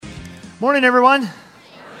Morning, everyone.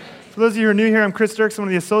 For those of you who are new here, I'm Chris Dirks, one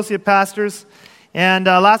of the associate pastors. And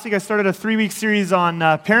last week I started a 3-week series on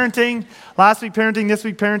parenting. Last week parenting, this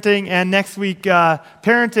week parenting, and next week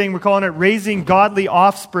parenting. We're calling it Raising Godly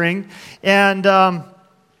Offspring. And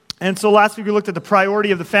so last week we looked at the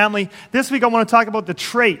priority of the family. This week I want to talk about the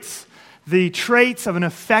traits of an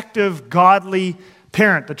effective, godly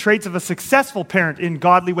parent, the traits of a successful parent in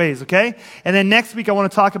godly ways, okay? And then next week I want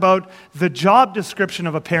to talk about the job description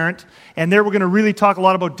of a parent, and there we're going to really talk a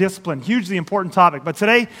lot about discipline, hugely important topic. But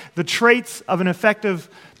today, the traits of an effective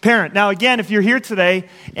parent. Now again, if you're here today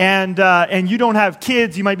and you don't have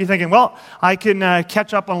kids, you might be thinking, well, I can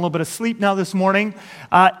catch up on a little bit of sleep now this morning.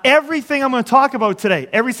 Everything I'm going to talk about today,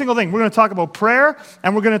 every single thing, we're going to talk about prayer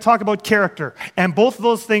and we're going to talk about character. And both of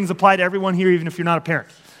those things apply to everyone here, even if you're not a parent.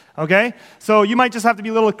 Okay? So you might just have to be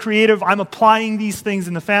a little creative. I'm applying these things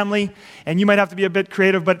in the family, and you might have to be a bit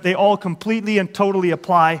creative, but they all completely and totally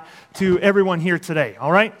apply to everyone here today.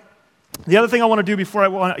 All right? The other thing I want to do before I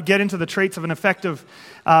want to get into the traits of an effective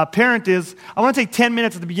parent is I want to take 10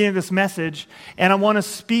 minutes at the beginning of this message, and I want to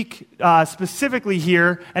speak specifically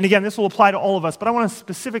here, and again, this will apply to all of us, but I want to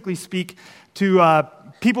specifically speak to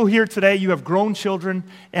people here today. You have grown children,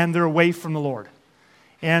 and they're away from the Lord.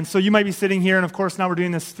 And so you might be sitting here, and of course now we're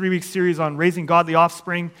doing this 3-week series on raising godly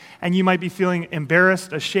offspring, and you might be feeling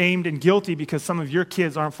embarrassed, ashamed, and guilty because some of your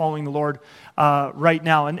kids aren't following the Lord right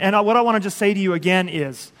now. And what I want to just say to you again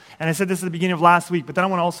is, and I said this at the beginning of last week, but then I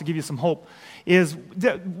want to also give you some hope, is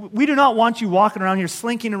that we do not want you walking around here,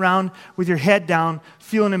 slinking around with your head down,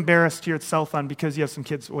 feeling embarrassed here at Southland because you have some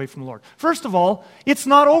kids away from the Lord. First of all, it's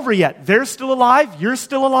not over yet. They're still alive. You're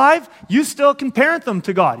still alive. You still can parent them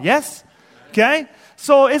to God. Yes? Okay?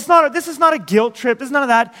 So this is not a guilt trip. There's none of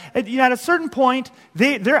that. At a certain point,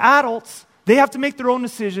 they're adults. They have to make their own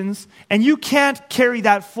decisions, and you can't carry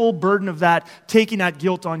that full burden of that, taking that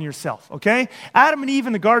guilt on yourself, okay? Adam and Eve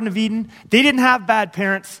in the Garden of Eden, they didn't have bad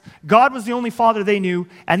parents. God was the only father they knew,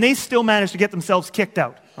 and they still managed to get themselves kicked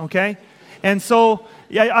out, okay? And so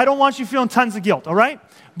I don't want you feeling tons of guilt, all right?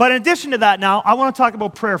 But in addition to that now, I want to talk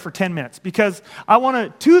about prayer for 10 minutes because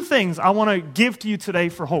two things I want to give to you today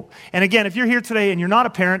for hope. And again, if you're here today and you're not a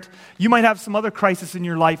parent, you might have some other crisis in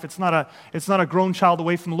your life. It's not a grown child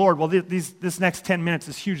away from the Lord. Well, this next 10 minutes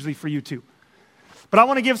is hugely for you too. But I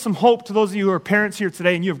want to give some hope to those of you who are parents here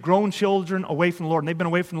today and you have grown children away from the Lord and they've been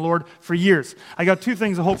away from the Lord for years. I got 2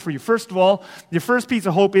 things of hope for you. First of all, your first piece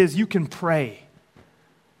of hope is you can pray.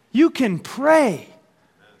 You can pray.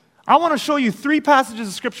 I want to show you 3 passages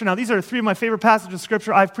of Scripture now. These are 3 of my favorite passages of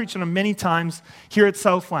Scripture. I've preached on them many times here at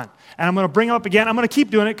Southland. And I'm going to bring them up again. I'm going to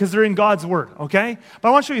keep doing it because they're in God's Word, okay? But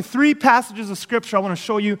I want to show you 3 passages of Scripture. I want to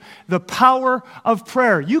show you the power of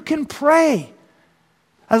prayer. You can pray.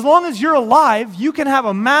 As long as you're alive, you can have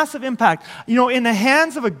a massive impact. You know, in the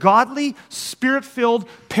hands of a godly, Spirit-filled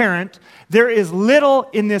parent, there is little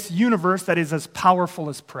in this universe that is as powerful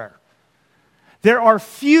as prayer. There are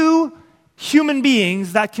few human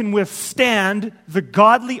beings that can withstand the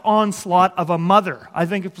godly onslaught of a mother, I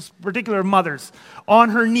think it's particular mothers, on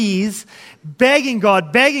her knees, begging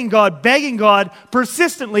God,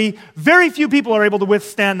 persistently. Very few people are able to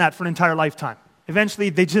withstand that for an entire lifetime. Eventually,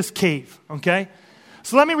 they just cave, okay?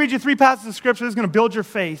 So let me read you 3 passages of Scripture. This is going to build your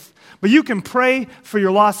faith. But you can pray for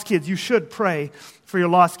your lost kids. You should pray for your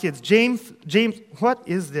lost kids. James, what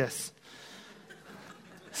is this?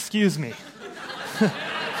 Excuse me.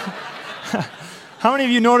 How many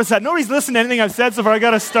of you noticed that? Nobody's listened to anything I've said so far. I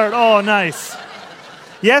got to start. Oh, nice.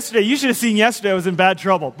 Yesterday, you should have seen yesterday I was in bad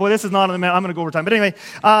trouble. Boy, this is not on the man. I'm going to go over time. But anyway,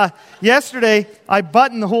 yesterday, I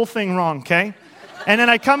buttoned the whole thing wrong, okay? And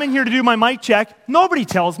then I come in here to do my mic check. Nobody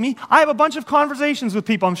tells me. I have a bunch of conversations with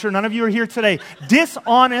people. I'm sure none of you are here today.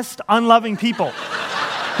 Dishonest, unloving people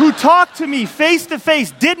who talk to me face to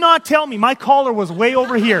face, did not tell me my caller was way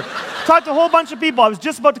over here. Talked to a whole bunch of people. I was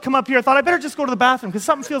just about to come up here. I thought I better just go to the bathroom because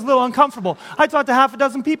something feels a little uncomfortable. I talked to half a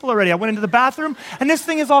dozen people already. I went into the bathroom, and this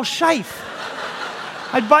thing is all shite.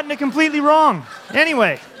 I buttoned it completely wrong.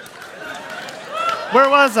 Anyway, where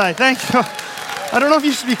was I? Thank you. I don't know if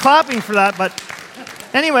you should be clapping for that, but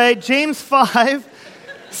anyway, James 5,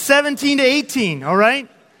 17 to 18, all right?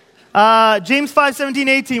 James 5, 17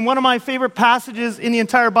 to 18, one of my favorite passages in the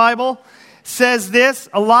entire Bible, says this: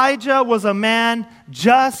 Elijah was a man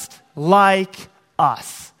just like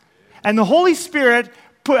us. And the Holy Spirit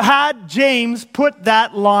had James put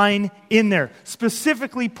that line in there.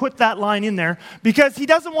 Specifically put that line in there because he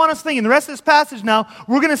doesn't want us thinking. The rest of this passage now,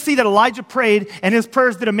 we're going to see that Elijah prayed and his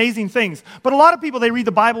prayers did amazing things. But a lot of people, they read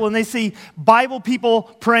the Bible and they see Bible people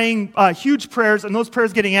praying huge prayers and those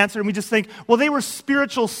prayers getting answered. And we just think, well, they were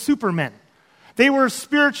spiritual supermen. They were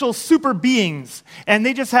spiritual super beings, and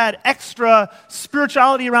they just had extra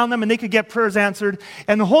spirituality around them, and they could get prayers answered.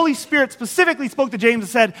 And the Holy Spirit specifically spoke to James and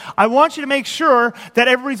said, I want you to make sure that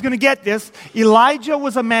everybody's going to get this. Elijah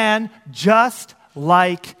was a man just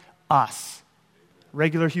like us.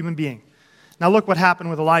 Regular human being. Now look what happened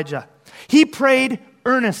with Elijah. He prayed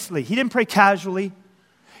earnestly. He didn't pray casually.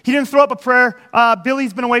 He didn't throw up a prayer.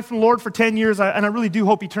 Billy's been away from the Lord for 10 years, and I really do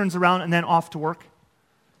hope he turns around and then off to work.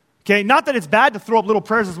 Okay, not that it's bad to throw up little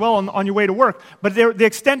prayers as well on your way to work, but the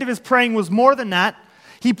extent of his praying was more than that.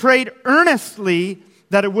 He prayed earnestly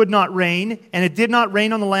that it would not rain, and it did not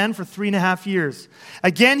rain on the land for 3.5 years.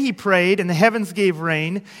 Again he prayed, and the heavens gave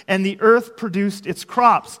rain, and the earth produced its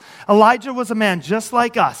crops. Elijah was a man just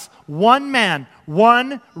like us. One man,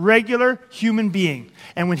 one regular human being.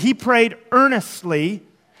 And when he prayed earnestly,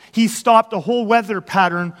 he stopped a whole weather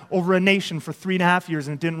pattern over a nation for 3.5 years,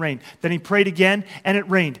 and it didn't rain. Then he prayed again, and it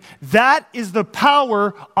rained. That is the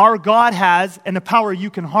power our God has, and the power you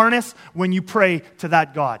can harness when you pray to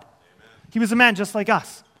that God. He was a man just like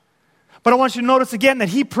us. But I want you to notice again that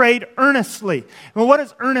he prayed earnestly. Well, what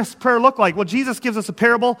does earnest prayer look like? Well, Jesus gives us a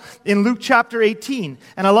parable in Luke chapter 18,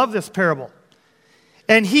 and I love this parable.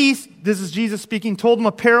 And this is Jesus speaking, told them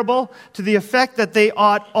a parable to the effect that they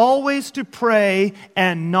ought always to pray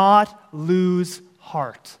and not lose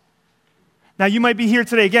heart. Now, you might be here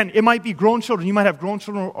today. Again, it might be grown children. You might have grown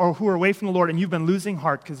children or who are away from the Lord, and you've been losing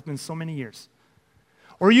heart because it's been so many years.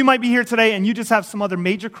 Or you might be here today and you just have some other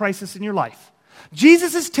major crisis in your life.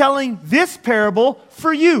 Jesus is telling this parable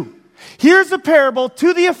for you. Here's a parable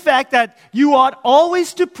to the effect that you ought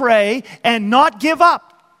always to pray and not give up.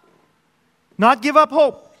 Not give up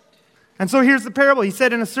hope. And so here's the parable. He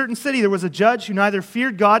said, in a certain city there was a judge who neither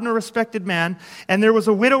feared God nor respected man, and there was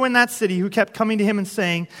a widow in that city who kept coming to him and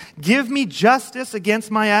saying, give me justice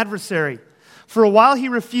against my adversary. For a while he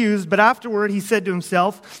refused, but afterward he said to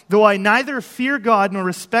himself, though I neither fear God nor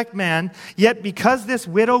respect man, yet because this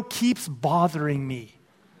widow keeps bothering me.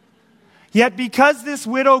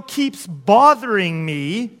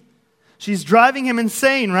 She's driving him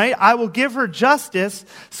insane, right? I will give her justice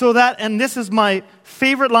so that, and this is my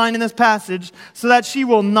favorite line in this passage, so that she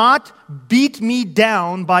will not beat me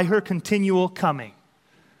down by her continual coming.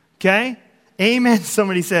 Okay? Amen,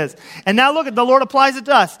 somebody says. And now look, the Lord applies it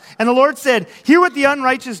to us. And the Lord said, hear what the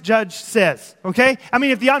unrighteous judge says. Okay? I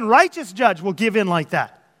mean, if the unrighteous judge will give in like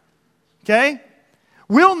that. Okay?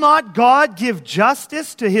 Will not God give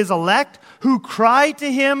justice to his elect who cry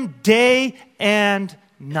to him day and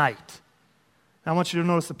night? Now I want you to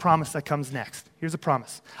notice the promise that comes next. Here's a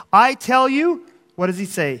promise. I tell you, what does he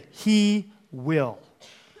say? He will.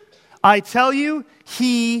 I tell you,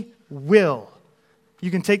 he will. You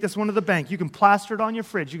can take this one to the bank. You can plaster it on your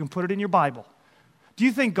fridge. You can put it in your Bible. Do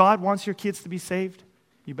you think God wants your kids to be saved?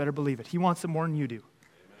 You better believe it. He wants it more than you do.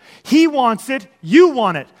 He wants it. You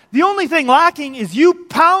want it. The only thing lacking is you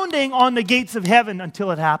pounding on the gates of heaven until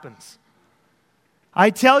it happens. I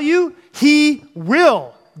tell you, he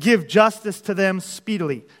will give justice to them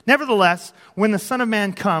speedily. Nevertheless, when the Son of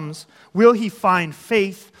Man comes, will he find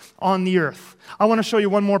faith on the earth? I want to show you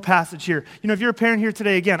one more passage here. You know, if you're a parent here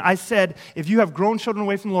today, again, I said, if you have grown children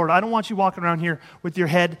away from the Lord, I don't want you walking around here with your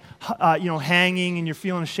head, hanging and you're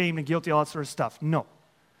feeling ashamed and guilty, all that sort of stuff. No.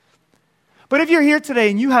 But if you're here today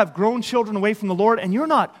and you have grown children away from the Lord and you're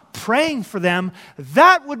not praying for them,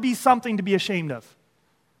 that would be something to be ashamed of.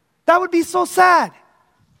 That would be so sad.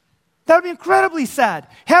 That would be incredibly sad.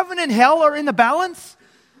 Heaven and hell are in the balance.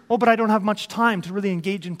 Oh, but I don't have much time to really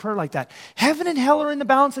engage in prayer like that. Heaven and hell are in the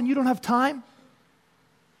balance and you don't have time?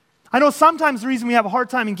 I know sometimes the reason we have a hard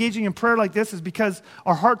time engaging in prayer like this is because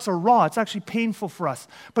our hearts are raw. It's actually painful for us.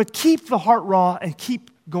 But keep the heart raw and keep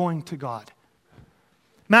going to God.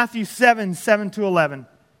 Matthew 7:7-11.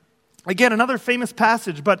 Again, another famous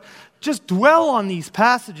passage, but just dwell on these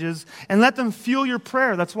passages and let them fuel your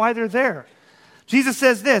prayer. That's why they're there. Jesus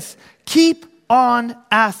says this, keep on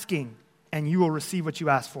asking and you will receive what you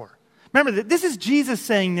ask for. Remember, this is Jesus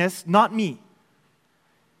saying this, not me.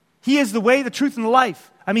 He is the way, the truth, and the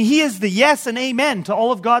life. I mean, he is the yes and amen to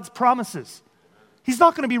all of God's promises. He's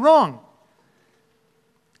not going to be wrong.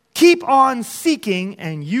 Keep on seeking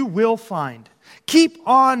and you will find. Keep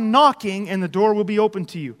on knocking and the door will be open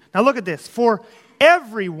to you. Now look at this. For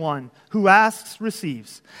everyone who asks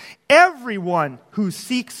receives. Everyone who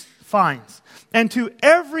seeks finds. And to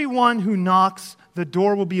everyone who knocks, the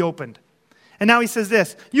door will be opened. And now he says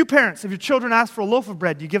this. You parents, if your children ask for a loaf of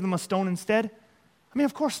bread, do you give them a stone instead? I mean,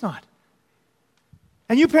 of course not.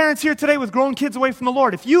 And you parents here today with grown kids away from the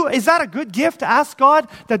Lord, is that a good gift to ask God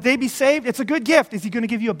that they be saved? It's a good gift. Is he going to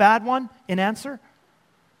give you a bad one in answer?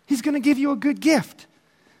 He's going to give you a good gift.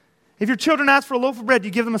 If your children ask for a loaf of bread, do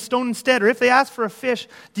you give them a stone instead? Or if they ask for a fish,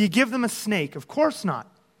 do you give them a snake? Of course not.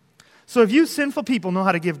 So if you sinful people know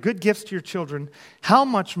how to give good gifts to your children, how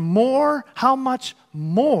much more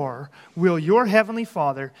will your heavenly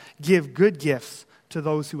Father give good gifts to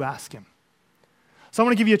those who ask him? So I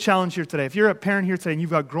want to give you a challenge here today. If you're a parent here today and you've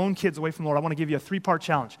got grown kids away from the Lord, I want to give you a 3-part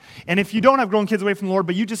challenge. And if you don't have grown kids away from the Lord,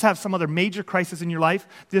 but you just have some other major crisis in your life,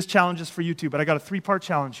 this challenge is for you too. But I got a 3-part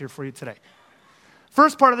challenge here for you today.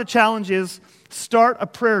 First part of the challenge is start a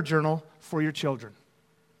prayer journal for your children.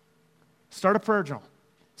 Start a prayer journal.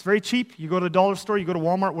 It's very cheap. You go to the dollar store, you go to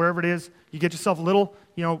Walmart, wherever it is, you get yourself a little,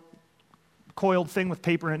 coiled thing with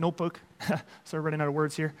paper and a notebook. Sorry, running out of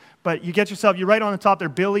words here. But you write on the top there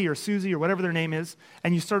Billy or Susie or whatever their name is,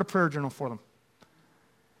 and you start a prayer journal for them.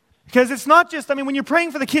 Because it's not just, when you're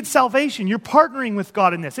praying for the kid's salvation, you're partnering with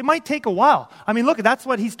God in this. It might take a while. Look, that's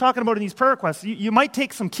what he's talking about in these prayer requests. You might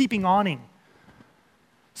take some keeping oning.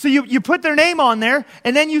 So you put their name on there,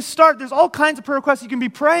 and then you start. There's all kinds of prayer requests you can be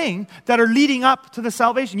praying that are leading up to the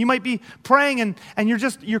salvation. You might be praying, and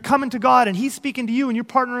you're coming to God, and he's speaking to you, and you're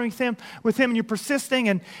partnering with him, and you're persisting.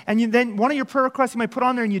 And then one of your prayer requests you might put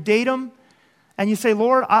on there, and you date him, and you say,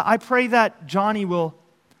 Lord, I pray that Johnny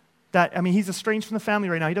he's estranged from the family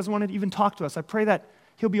right now. He doesn't want to even talk to us. I pray that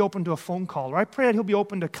he'll be open to a phone call, or I pray that he'll be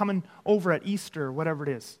open to coming over at Easter, or whatever it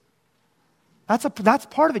is. That's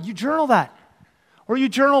part of it. You journal that. Or you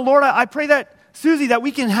journal, Lord, I pray that, Susie, that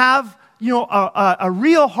we can have, a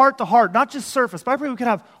real heart-to-heart, not just surface, but I pray we can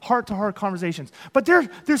have heart-to-heart conversations. But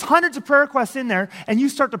there's hundreds of prayer requests in there, and you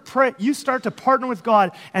start to pray, you start to partner with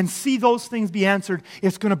God and see those things be answered.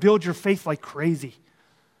 It's going to build your faith like crazy.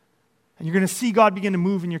 And you're going to see God begin to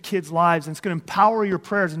move in your kids' lives, and it's going to empower your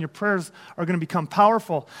prayers, and your prayers are going to become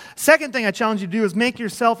powerful. Second thing I challenge you to do is make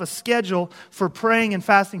yourself a schedule for praying and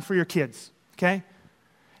fasting for your kids, okay?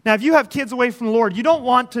 Now, if you have kids away from the Lord, you don't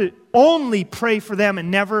want to only pray for them and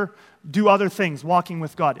never do other things, walking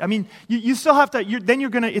with God. You still have to,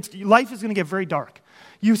 life is going to get very dark.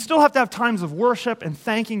 You still have to have times of worship and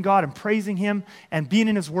thanking God and praising him and being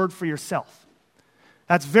in his word for yourself.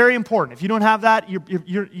 That's very important. If you don't have that,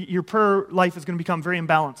 your prayer life is going to become very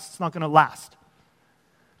imbalanced. It's not going to last.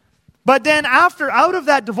 But then out of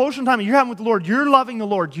that devotion time you're having with the Lord, you're loving the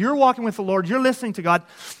Lord, you're walking with the Lord, you're listening to God.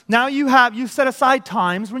 Now you set aside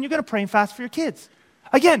times when you're going to pray and fast for your kids.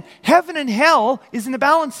 Again, heaven and hell is in the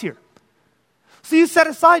balance here. So you set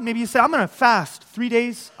aside, maybe you say, I'm going to fast 3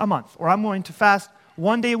 days a month, or I'm going to fast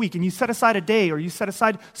 1 day a week, and you set aside a day, or you set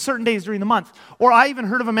aside certain days during the month. Or I even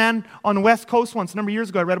heard of a man on the West Coast once, a number of years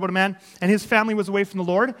ago, I read about a man, and his family was away from the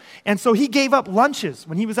Lord, and so he gave up lunches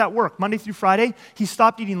when he was at work, Monday through Friday. He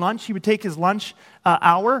stopped eating lunch. He would take his lunch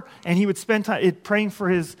hour, and he would spend time praying for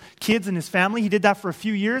his kids and his family. He did that for a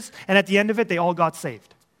few years, and at the end of it, they all got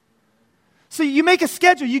saved. So you make a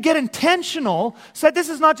schedule, you get intentional, so that this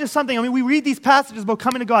is not just something, we read these passages about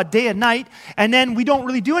coming to God day and night, and then we don't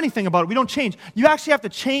really do anything about it. We don't change. You actually have to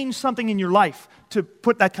change something in your life to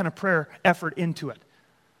put that kind of prayer effort into it.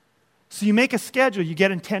 So you make a schedule, you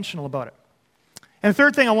get intentional about it. And the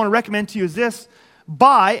third thing I want to recommend to you is this: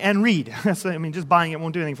 buy and read. So, just buying it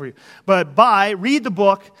won't do anything for you. But read the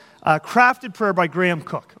book, Crafted Prayer by Graham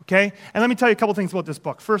Cook, okay? And let me tell you a couple things about this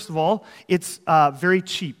book. First of all, it's very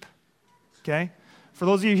cheap. Okay? For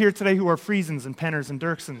those of you here today who are Friesens and Penners and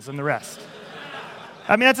Dirksons and the rest.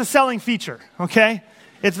 That's a selling feature, okay?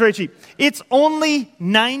 It's very cheap. It's only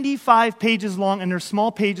 95 pages long, and they're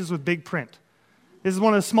small pages with big print. This is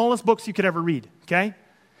one of the smallest books you could ever read, okay?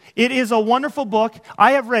 It is a wonderful book.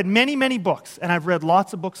 I have read many, many books, and I've read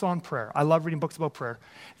lots of books on prayer. I love reading books about prayer.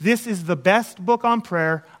 This is the best book on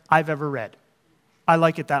prayer I've ever read. I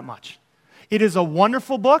like it that much. It is a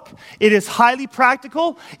wonderful book. It is highly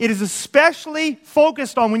practical. It is especially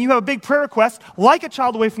focused on when you have a big prayer request, like a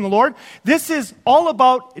child away from the Lord. This is all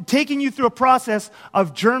about taking you through a process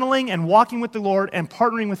of journaling and walking with the Lord and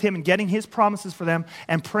partnering with him and getting his promises for them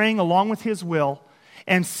and praying along with his will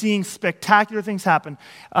and seeing spectacular things happen.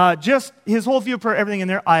 Just his whole view of prayer, everything in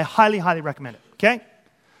there, I highly, highly recommend it, okay?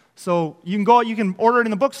 So you can order it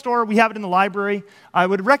in the bookstore. We have it in the library. I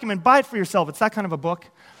would recommend buy it for yourself. It's that kind of a book.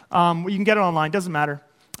 You can get it online, doesn't matter.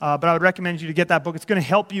 But I would recommend you to get that book. It's going to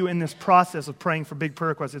help you in this process of praying for big prayer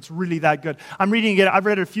requests. It's really that good. I'm reading it. I've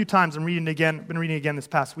read it a few times. I've been reading it again this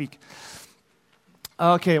past week.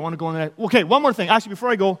 Okay, I want to go on that. Okay, one more thing. Actually, before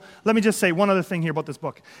I go, let me just say one other thing here about this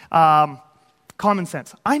book. Common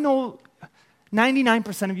sense. I know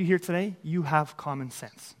 99% of you here today, you have common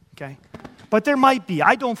sense, okay? But there might be,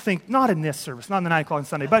 I don't think, not in this service, not in the 9 o'clock on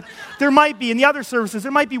Sunday, but there might be, in the other services,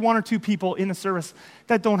 there might be 1 or 2 people in the service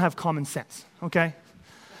that don't have common sense, okay?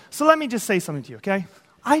 So let me just say something to you, okay?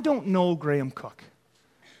 I don't know Graham Cook.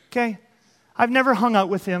 okay? I've never hung out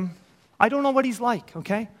with him. I don't know what he's like,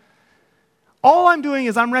 okay? All I'm doing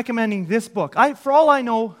is I'm recommending this book. For all I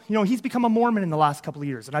know, he's become a Mormon in the last couple of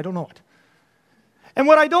years, and I don't know it. And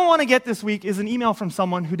what I don't want to get this week is an email from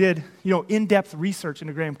someone who did, in-depth research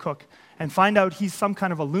into Graham Cook and find out he's some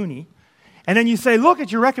kind of a loony. And then you say,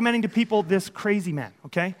 look, you're recommending to people this crazy man,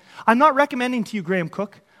 okay? I'm not recommending to you Graham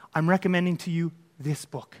Cook. I'm recommending to you this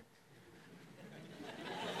book.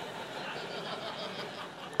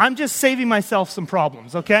 I'm just saving myself some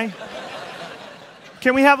problems, okay?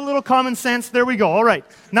 Can we have a little common sense? There we go. All right.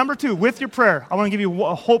 Number 2, with your prayer, I want to give you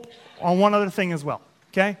hope on one other thing as well,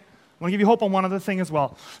 okay? I want to give you hope on one other thing as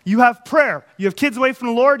well. You have prayer. You have kids away from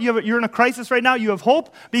the Lord. You're in a crisis right now. You have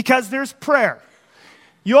hope because there's prayer.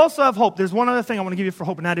 You also have hope. There's one other thing I want to give you for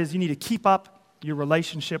hope, and that is you need to keep up your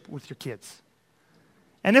relationship with your kids.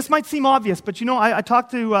 And this might seem obvious, but I talked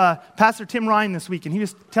to Pastor Tim Ryan this week, and he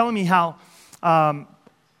was telling me how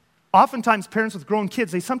oftentimes parents with grown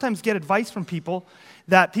kids, they sometimes get advice from people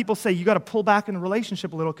that people say, you got to pull back in a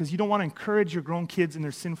relationship a little because you don't want to encourage your grown kids in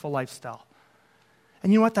their sinful lifestyle.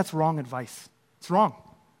 And you know what? That's wrong advice. It's wrong.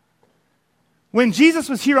 When Jesus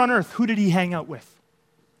was here on earth, who did he hang out with?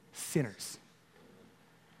 Sinners.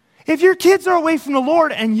 If your kids are away from the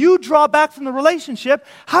Lord and you draw back from the relationship,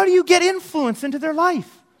 how do you get influence into their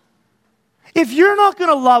life? If you're not going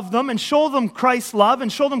to love them and show them Christ's love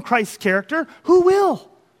and show them Christ's character, who will?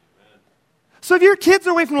 So if your kids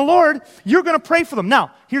are away from the Lord, you're going to pray for them.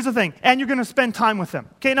 Now, here's the thing, and you're going to spend time with them.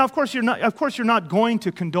 Okay, now of course you're not going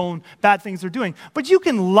to condone bad things they're doing, but you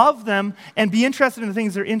can love them and be interested in the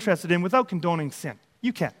things they're interested in without condoning sin.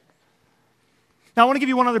 You can. Now, I want to give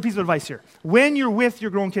you one other piece of advice here. When you're with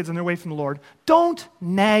your grown kids and they're away from the Lord, don't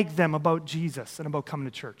nag them about Jesus and about coming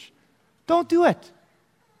to church. Don't do it.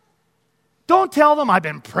 Don't tell them, I've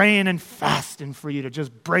been praying and fasting for you to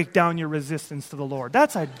just break down your resistance to the Lord.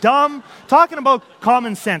 That's talking about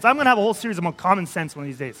common sense. I'm going to have a whole series about common sense one of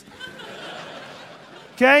these days.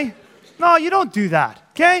 Okay? No, you don't do that.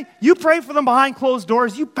 Okay? You pray for them behind closed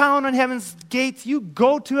doors. You pound on heaven's gates. You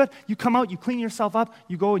go to it. You come out. You clean yourself up.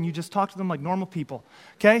 You go and you just talk to them like normal people.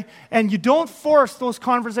 Okay? And you don't force those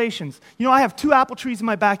conversations. I have 2 apple trees in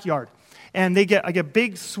my backyard. And I get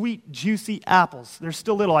big, sweet, juicy apples. They're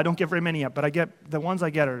still little. I don't get very many yet, but the ones I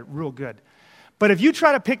get are real good. But if you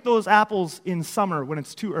try to pick those apples in summer when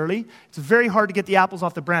it's too early, it's very hard to get the apples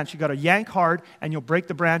off the branch. You got to yank hard, and you'll break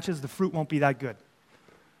the branches. The fruit won't be that good.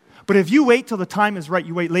 But if you wait till the time is right,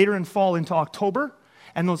 you wait later in fall into October,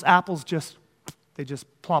 and those apples just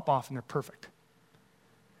plop off, and they're perfect.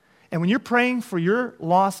 And when you're praying for your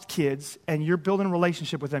lost kids and you're building a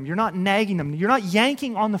relationship with them, you're not nagging them. You're not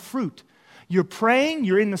yanking on the fruit. You're praying,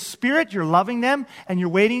 you're in the Spirit, you're loving them, and you're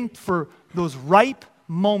waiting for those ripe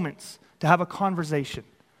moments to have a conversation,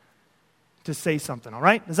 to say something, all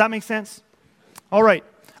right? Does that make sense? All right.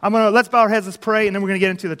 Let's bow our heads, let's pray, and then we're going to get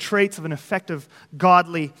into the traits of an effective,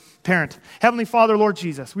 godly parent. Heavenly Father, Lord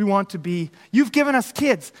Jesus, you've given us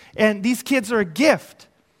kids, and these kids are a gift.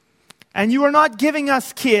 And you are not giving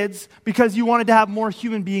us kids because you wanted to have more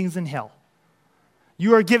human beings in hell.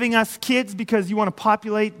 You are giving us kids because you want to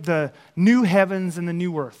populate the new heavens and the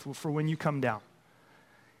new earth for when you come down.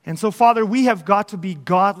 And so, Father, we have got to be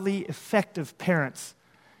godly, effective parents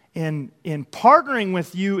in partnering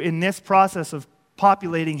with you in this process of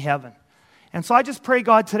populating heaven. And so I just pray,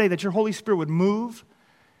 God, today that your Holy Spirit would move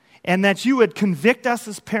and that you would convict us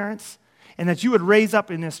as parents and that you would raise up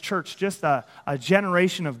in this church just a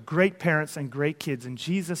generation of great parents and great kids. In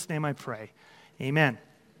Jesus' name I pray. Amen.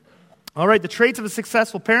 All right, the traits of a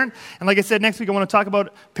successful parent. And like I said, next week I want to talk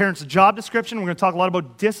about parents' job description. We're going to talk a lot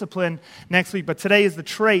about discipline next week. But today is the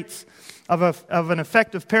traits of an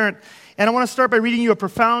effective parent. And I want to start by reading you a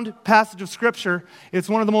profound passage of Scripture. It's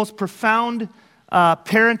one of the most profound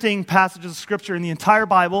parenting passages of Scripture in the entire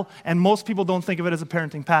Bible. And most people don't think of it as a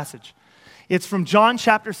parenting passage. It's from John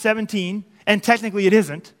chapter 17. And technically it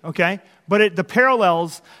isn't, okay? But the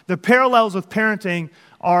parallels with parenting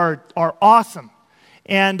are awesome.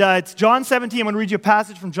 And it's John 17. I'm going to read you a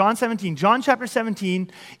passage from John 17. John chapter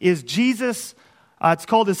 17 is Jesus. It's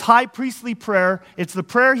called his high priestly prayer. It's the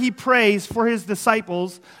prayer he prays for his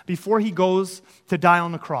disciples before he goes to die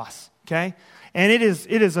on the cross. Okay? And it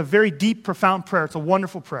is a very deep, profound prayer. It's a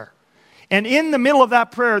wonderful prayer. And in the middle of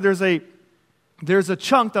that prayer, there's a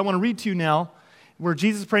chunk that I want to read to you now where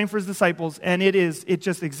Jesus is praying for his disciples, and it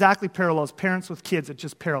just exactly parallels parents with kids. It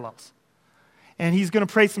just parallels. And he's going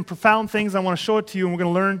to pray some profound things. I want to show it to you, and we're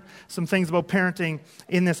going to learn some things about parenting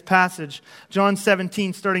in this passage. John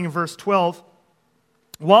 17, starting in verse 12.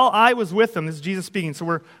 While I was with them, this is Jesus speaking,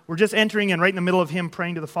 so we're just entering in right in the middle of him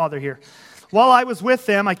praying to the Father here. While I was with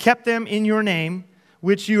them, I kept them in your name,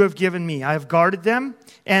 which you have given me. I have guarded them,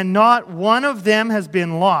 and not one of them has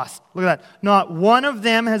been lost. Look at that. Not one of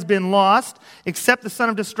them has been lost, except the son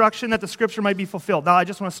of destruction, that the scripture might be fulfilled. Now, I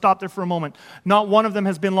just want to stop there for a moment. Not one of them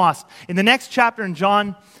has been lost. In the next chapter, in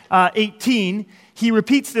John 18, he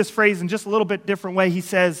repeats this phrase in just a little bit different way. He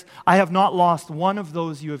says, I have not lost one of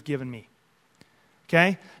those you have given me.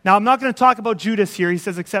 Okay? Now, I'm not going to talk about Judas here. He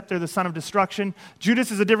says, except they're the son of destruction. Judas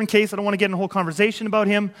is a different case. I don't want to get in a whole conversation about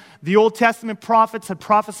him. The Old Testament prophets had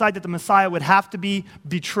prophesied that the Messiah would have to be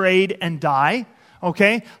betrayed and die.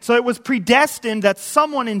 Okay? So it was predestined that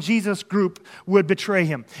someone in Jesus' group would betray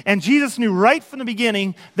him. And Jesus knew right from the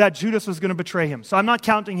beginning that Judas was going to betray him. So I'm not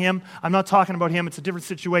counting him. I'm not talking about him. It's a different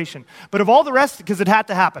situation. But of all the rest, because it had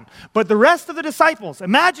to happen. But the rest of the disciples,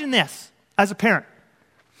 imagine this as a parent.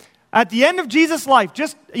 At the end of Jesus' life,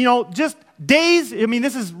 just days,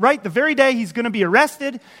 this is right the very day he's going to be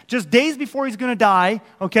arrested, just days before he's going to die,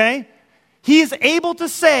 okay? He is able to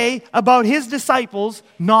say about his disciples,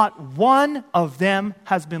 not one of them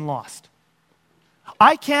has been lost.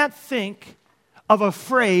 I can't think of a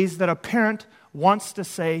phrase that a parent wants to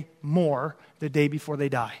say more the day before they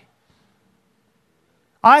die.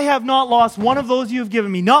 I have not lost one of those you have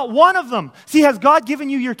given me, not one of them. See, has God given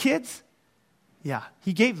you your kids? Yeah,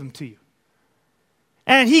 he gave them to you.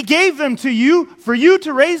 And he gave them to you for you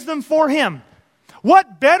to raise them for him.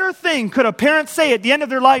 What better thing could a parent say at the end of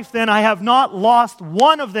their life than, I have not lost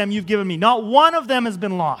one of them you've given me. Not one of them has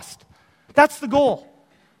been lost. That's the goal.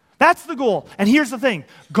 That's the goal. And here's the thing.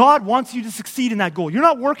 God wants you to succeed in that goal. You're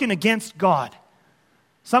not working against God.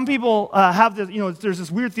 Some people have this, there's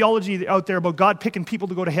this weird theology out there about God picking people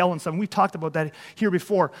to go to hell and stuff. And we've talked about that here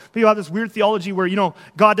before. People have this weird theology where,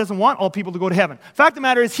 God doesn't want all people to go to heaven. Fact of the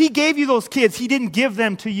matter is, he gave you those kids. He didn't give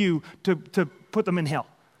them to you to put them in hell.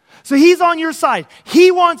 So he's on your side.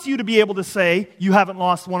 He wants you to be able to say you haven't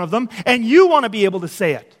lost one of them, and you want to be able to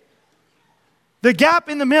say it. The gap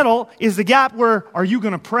in the middle is the gap where, are you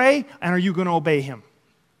going to pray and are you going to obey him?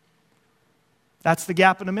 That's the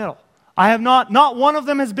gap in the middle. I have not one of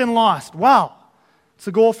them has been lost. Wow. It's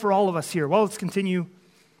a goal for all of us here. Well, let's continue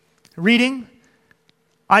reading.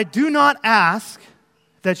 I do not ask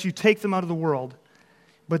that you take them out of the world,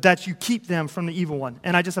 but that you keep them from the evil one.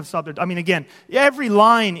 And I just have stopped there. Again, every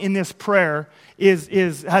line in this prayer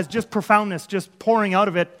has just profoundness, just pouring out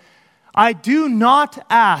of it. I do not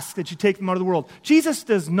ask that you take them out of the world. Jesus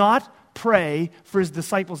does not pray for his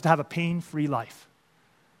disciples to have a pain-free life.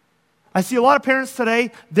 I see a lot of parents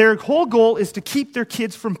today, their whole goal is to keep their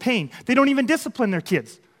kids from pain. They don't even discipline their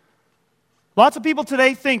kids. Lots of people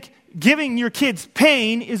today think giving your kids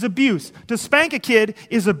pain is abuse. To spank a kid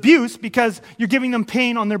is abuse because you're giving them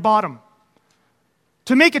pain on their bottom.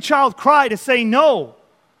 To make a child cry, to say no,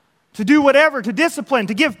 to do whatever, to discipline,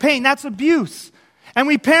 to give pain, that's abuse. And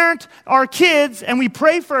we parent our kids and we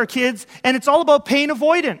pray for our kids, and it's all about pain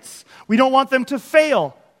avoidance. We don't want them to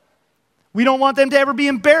fail. We don't want them to ever be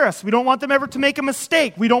embarrassed. We don't want them ever to make a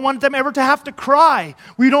mistake. We don't want them ever to have to cry.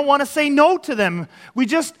 We don't want to say no to them. We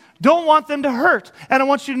just don't want them to hurt. And I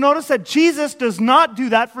want you to notice that Jesus does not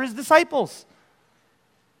do that for his disciples.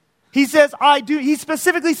 He says, he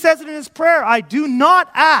specifically says it in his prayer, I do not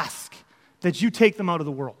ask that you take them out of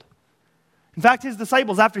the world. In fact, his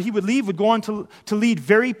disciples, after he would leave, would go on to lead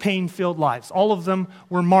very pain-filled lives. All of them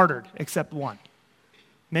were martyred except one.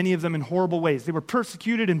 Many of them in horrible ways. They were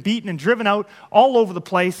persecuted and beaten and driven out all over the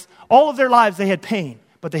place. All of their lives they had pain,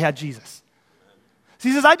 but they had Jesus. So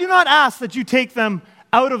he says, I do not ask that you take them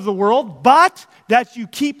out of the world, but that you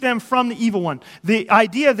keep them from the evil one. The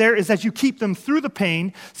idea there is that you keep them through the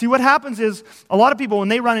pain. See, what happens is a lot of people, when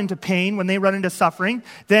they run into pain, when they run into suffering,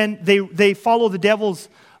 then they follow the devil's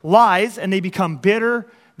lies and they become bitter.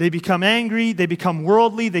 They become angry, they become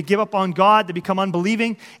worldly, they give up on God, they become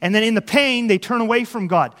unbelieving, and then in the pain, they turn away from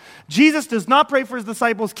God. Jesus does not pray for his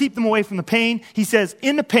disciples, keep them away from the pain. He says,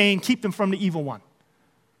 in the pain, keep them from the evil one.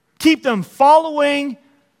 Keep them following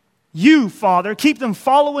you, Father. Keep them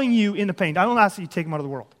following you in the pain. I don't ask that you take them out of the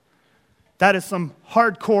world. That is some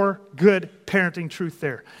hardcore, good parenting truth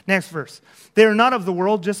there. Next verse. They are not of the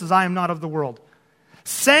world, just as I am not of the world.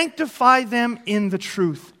 Sanctify them in the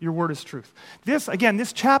truth. Your word is truth. This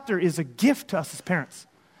chapter is a gift to us as parents.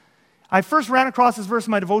 I first ran across this verse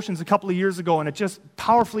in my devotions a couple of years ago, and it just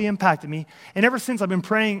powerfully impacted me. And ever since, I've been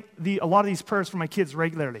praying a lot of these prayers for my kids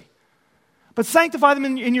regularly. But sanctify them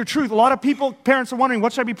in your truth. A lot of parents are wondering,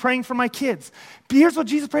 what should I be praying for my kids? But here's what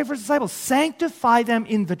Jesus prayed for his disciples. Sanctify them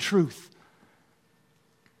in the truth.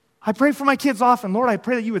 I pray for my kids often. Lord, I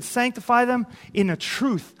pray that you would sanctify them in the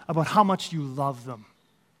truth about how much you love them.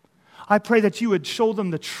 I pray that you would show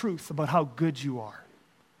them the truth about how good you are.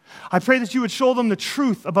 I pray that you would show them the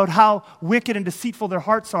truth about how wicked and deceitful their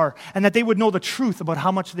hearts are, and that they would know the truth about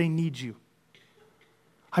how much they need you.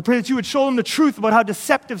 I pray that you would show them the truth about how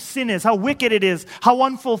deceptive sin is, how wicked it is, how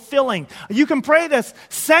unfulfilling. You can pray this,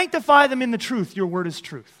 sanctify them in the truth. Your word is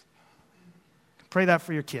truth. Pray that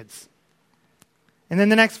for your kids. And then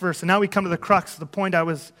the next verse, and now we come to the crux, the point I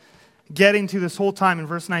was getting to this whole time in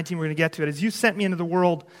verse 19, we're going to get to it. As you sent me into the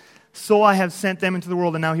world, so I have sent them into the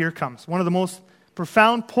world, and now here it comes. One of the most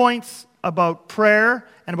profound points about prayer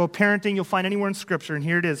and about parenting you'll find anywhere in Scripture, and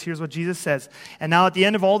here it is. Here's what Jesus says. And now at the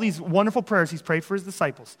end of all these wonderful prayers he's prayed for his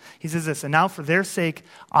disciples, he says this, and now for their sake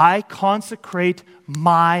I consecrate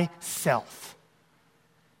myself.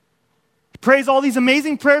 He prays all these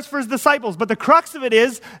amazing prayers for his disciples, but the crux of it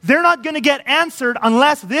is they're not going to get answered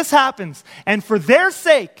unless this happens. And for their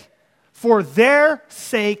sake,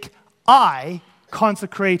 I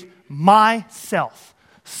consecrate myself,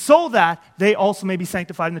 so that they also may be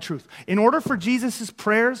sanctified in the truth. In order for Jesus'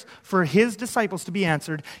 prayers for his disciples to be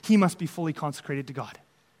answered, he must be fully consecrated to God.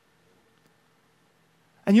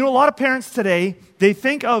 And you know, a lot of parents today, they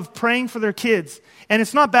think of praying for their kids, and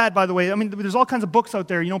it's not bad, by the way. I mean, there's all kinds of books out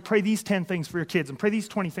there, pray these 10 things for your kids, and pray these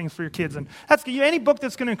 20 things for your kids, and that's any book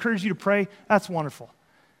that's going to encourage you to pray, that's wonderful.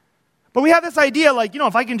 But we have this idea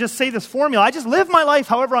if I can just say this formula, I just live my life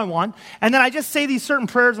however I want, and then I just say these certain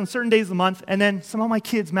prayers on certain days of the month, and then somehow my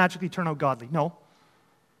kids magically turn out godly. No.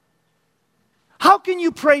 How can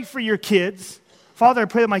you pray for your kids, Father, I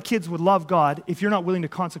pray that my kids would love God, if you're not willing to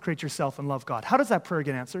consecrate yourself and love God? How does that prayer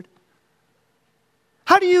get answered?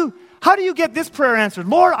 How do you get this prayer answered?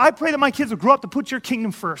 Lord, I pray that my kids would grow up to put your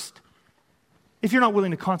kingdom first, if you're not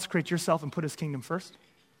willing to consecrate yourself and put his kingdom first.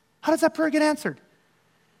 How does that prayer get answered?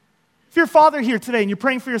 If you're a father here today and you're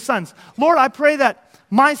praying for your sons, Lord, I pray that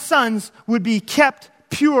my sons would be kept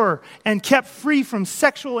pure and kept free from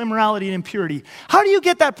sexual immorality and impurity. How do you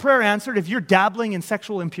get that prayer answered if you're dabbling in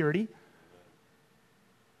sexual impurity?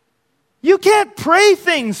 You can't pray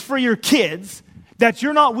things for your kids that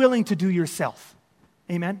you're not willing to do yourself.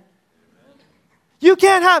 Amen? You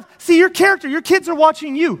can't your character, your kids are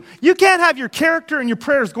watching you. You can't have your character and your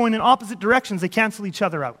prayers going in opposite directions. They cancel each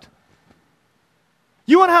other out.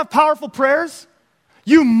 You want to have powerful prayers?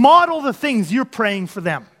 You model the things you're praying for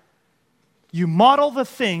them. You model the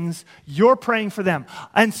things you're praying for them.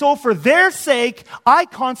 And so for their sake, I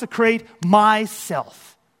consecrate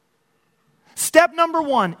myself. Step number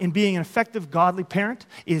 1 in being an effective godly parent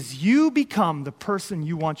is you become the person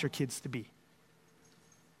you want your kids to be.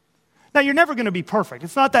 Now, you're never going to be perfect.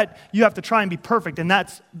 It's not that you have to try and be perfect, and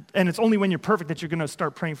it's only when you're perfect that you're going to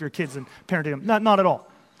start praying for your kids and parenting them. Not at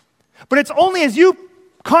all. But it's only as you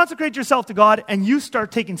consecrate yourself to God and you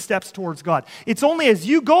start taking steps towards God. It's only as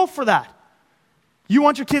you go for that. You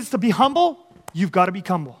want your kids to be humble? You've got to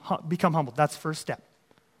become humble. That's the first step.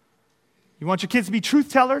 You want your kids to be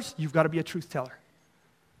truth tellers? You've got to be a truth teller.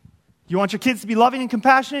 You want your kids to be loving and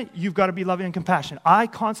compassionate? You've got to be loving and compassionate. I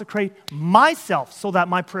consecrate myself so that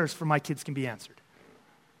my prayers for my kids can be answered.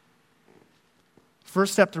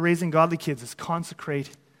 First step to raising godly kids is consecrate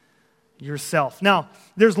yourself. Now,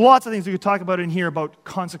 there's lots of things we could talk about in here about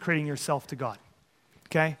consecrating yourself to God.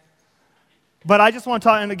 Okay? But I just want to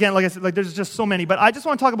talk, and again, like I said, there's just so many, but I just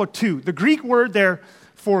want to talk about 2. The Greek word there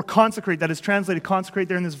for consecrate, that is translated consecrate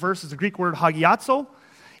there in this verse, is the Greek word hagiazo.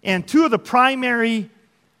 And 2 of the primary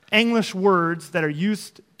English words that are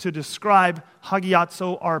used to describe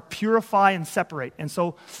hagiazo are purify and separate. And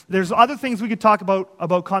so there's other things we could talk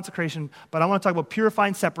about consecration, but I want to talk about purify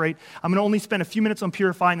and separate. I'm going to only spend a few minutes on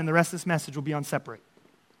purify, and then the rest of this message will be on separate.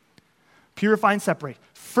 Purify and separate.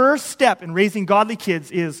 First step in raising godly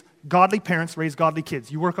kids is godly parents raise godly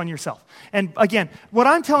kids. You work on yourself. And again, what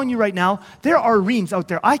I'm telling you right now, there are reams out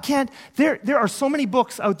there. There are so many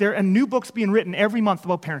books out there and new books being written every month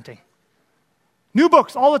about parenting. New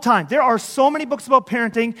books all the time. There are so many books about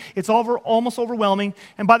parenting. It's almost overwhelming.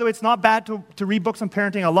 And by the way, it's not bad to read books on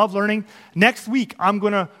parenting. I love learning. Next week, I'm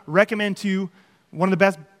going to recommend to you one of the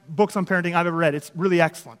best books on parenting I've ever read. It's really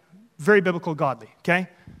excellent. Very biblical, godly, okay?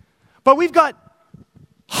 But we've got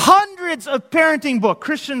hundreds of parenting books,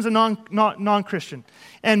 Christians and non-Christian,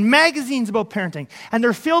 and magazines about parenting. And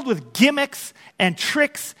they're filled with gimmicks and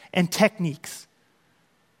tricks and techniques.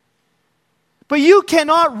 But you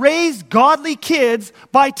cannot raise godly kids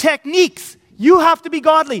by techniques. You have to be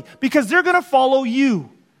godly because they're going to follow you.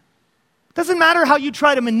 Doesn't matter how you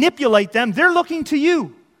try to manipulate them, they're looking to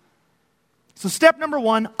you. So step number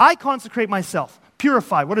 1, I consecrate myself.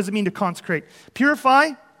 Purify. What does it mean to consecrate?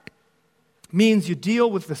 Purify means you deal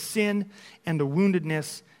with the sin and the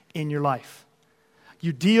woundedness in your life.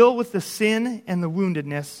 You deal with the sin and the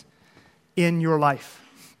woundedness in your life.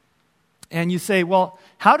 and you say, well,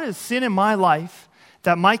 how does sin in my life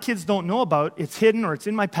that my kids don't know about, it's hidden or it's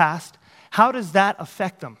in my past, how does that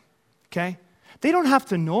affect them? Okay? They don't have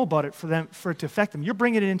to know about it for it to affect them. You're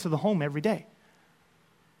bringing it into the home every day.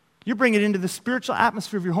 You're bringing it into the spiritual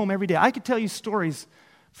atmosphere of your home every day. I could tell you stories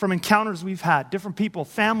from encounters we've had, different people,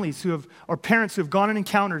 families or parents who have gone on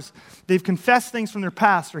encounters. They've confessed things from their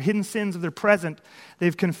past or hidden sins of their present.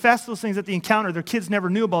 They've confessed those things at the encounter. Their kids never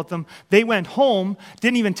knew about them. They went home,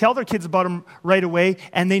 didn't even tell their kids about them right away,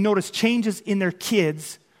 and they noticed changes in their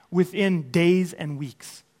kids within days and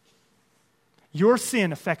weeks. Your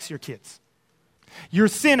sin affects your kids. Your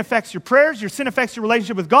sin affects your prayers. Your sin affects your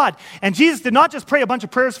relationship with God. And Jesus did not just pray a bunch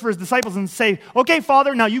of prayers for his disciples and say, okay,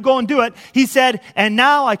 Father, now you go and do it. He said, and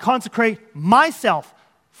now I consecrate myself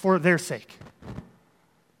for their sake.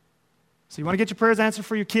 So you want to get your prayers answered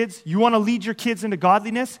for your kids? You want to lead your kids into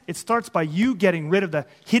godliness? It starts by you getting rid of the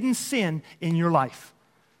hidden sin in your life.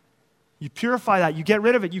 You purify that. You get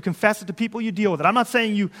rid of it. You confess it to people. You deal with it. I'm not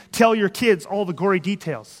saying you tell your kids all the gory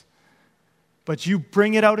details, but you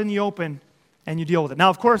bring it out in the open and you deal with it.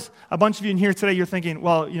 Now, of course, a bunch of you in here today, you're thinking,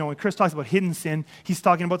 well, when Chris talks about hidden sin, he's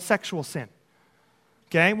talking about sexual sin.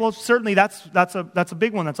 Okay? Well, certainly that's a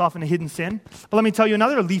big one. That's often a hidden sin. But let me tell you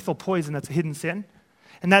another lethal poison that's a hidden sin,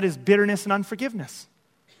 and that is bitterness and unforgiveness.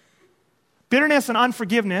 Bitterness and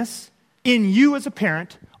unforgiveness in you as a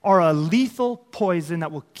parent are a lethal poison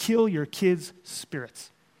that will kill your kids'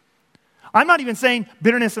 spirits. I'm not even saying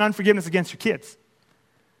bitterness and unforgiveness against your kids.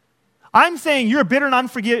 I'm saying you're a bitter and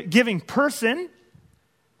unforgiving person,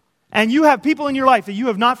 and you have people in your life that you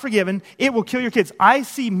have not forgiven, it will kill your kids. I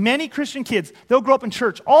see many Christian kids, they'll grow up in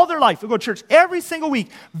church all their life. They'll go to church every single week.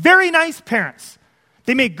 Very nice parents.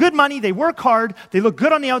 They make good money, they work hard, they look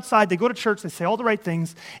good on the outside, they go to church, they say all the right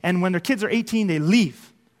things, and when their kids are 18, they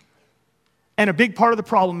leave. And a big part of the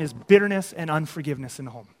problem is bitterness and unforgiveness in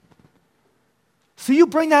the home. So you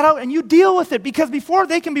bring that out and you deal with it, because before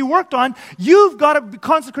they can be worked on, you've got to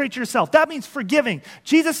consecrate yourself. That means forgiving.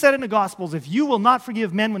 Jesus said in the Gospels, if you will not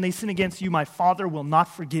forgive men when they sin against you, my Father will not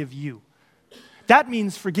forgive you. That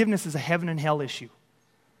means forgiveness is a heaven and hell issue.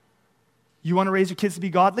 You want to raise your kids to be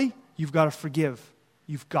godly? You've got to forgive.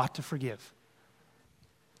 You've got to forgive.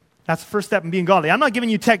 That's the first step in being godly. I'm not giving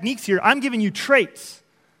you techniques here. I'm giving you traits.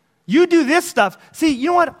 You do this stuff. See, you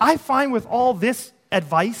know what I find with all this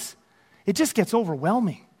advice? It just gets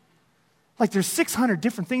overwhelming. Like there's 600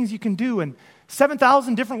 different things you can do and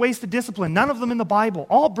 7,000 different ways to discipline, none of them in the Bible,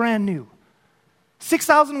 all brand new.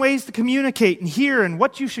 6,000 ways to communicate and hear and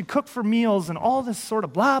what you should cook for meals and all this sort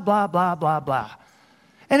of blah, blah, blah, blah, blah.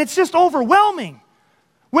 And it's just overwhelming.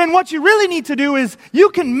 When what you really need to do is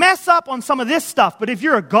you can mess up on some of this stuff, but if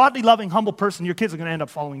you're a godly, loving, humble person, your kids are going to end up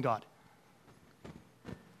following God.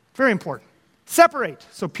 Very important. Separate.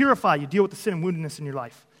 So purify. You deal with the sin and woundedness in your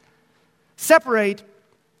life. Separate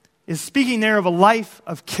is speaking there of a life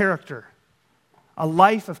of character. A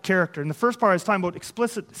life of character. In the first part, I was talking about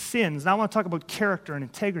explicit sins. Now I want to talk about character and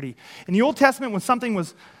integrity. In the Old Testament, when something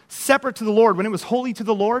was separate to the Lord, when it was holy to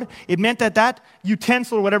the Lord, it meant that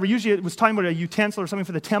utensil or whatever, usually it was talking about a utensil or something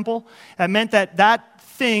for the temple, it meant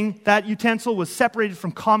that utensil was separated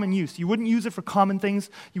from common use. You wouldn't use it for common things.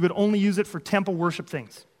 You would only use it for temple worship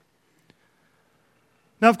things.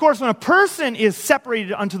 Now, of course, when a person is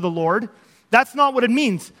separated unto the Lord, that's not what it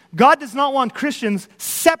means. God does not want Christians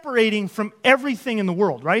separating from everything in the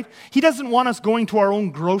world, right? He doesn't want us going to our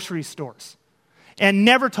own grocery stores and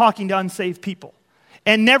never talking to unsaved people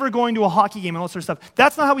and never going to a hockey game and all that sort of stuff.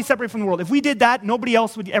 That's not how we separate from the world. If we did that, nobody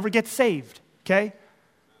else would ever get saved, okay?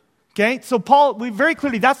 Okay? So Paul, very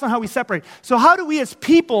clearly, that's not how we separate. So how do we as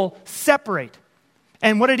people separate?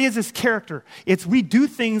 And what it is character. It's we do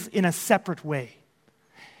things in a separate way.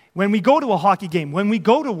 When we go to a hockey game, when we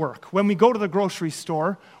go to work, when we go to the grocery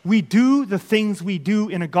store, we do the things we do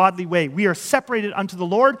in a godly way. We are separated unto the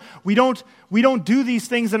Lord. We don't do these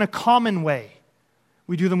things in a common way.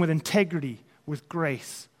 We do them with integrity, with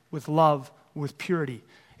grace, with love, with purity.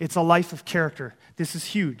 It's a life of character. This is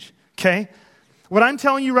huge, okay? What I'm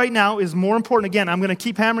telling you right now is more important. Again, I'm going to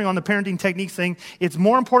keep hammering on the parenting techniques thing. It's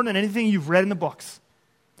more important than anything you've read in the books.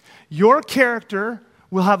 Your character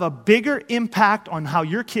will have a bigger impact on how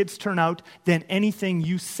your kids turn out than anything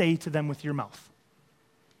you say to them with your mouth.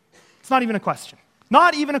 It's not even a question.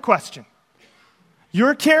 Not even a question.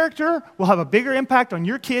 Your character will have a bigger impact on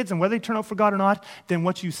your kids and whether they turn out for God or not than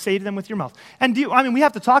what you say to them with your mouth. And we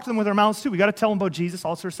have to talk to them with our mouths too. We got to tell them about Jesus,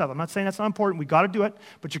 all sorts of stuff. I'm not saying that's not important. We got to do it,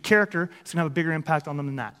 but your character is going to have a bigger impact on them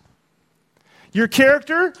than that. Your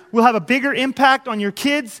character will have a bigger impact on your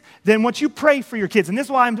kids than what you pray for your kids. And this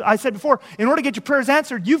is why I said before, in order to get your prayers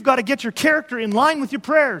answered, you've got to get your character in line with your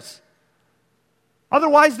prayers.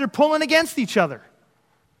 Otherwise, they're pulling against each other.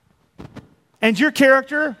 And your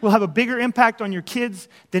character will have a bigger impact on your kids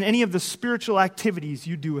than any of the spiritual activities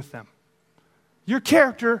you do with them. Your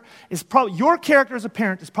character as a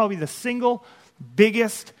parent is probably the single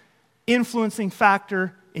biggest influencing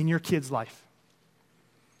factor in your kid's life.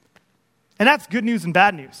 And that's good news and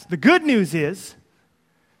bad news. The good news is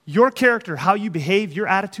your character, how you behave, your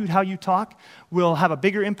attitude, how you talk, will have a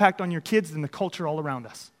bigger impact on your kids than the culture all around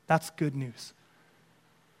us. That's good news.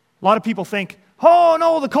 A lot of people think, oh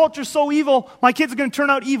no, the culture's so evil, my kids are going to turn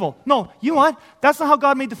out evil. No, you know what? That's not how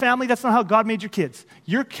God made the family. That's not how God made your kids.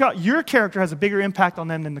 Your character has a bigger impact on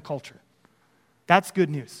them than the culture. That's good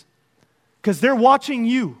news. Because they're watching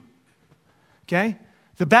you. Okay?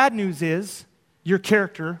 The bad news is your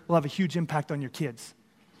character will have a huge impact on your kids.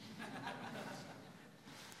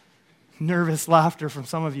 Nervous laughter from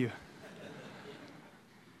some of you.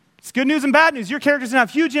 It's good news and bad news. Your character's going to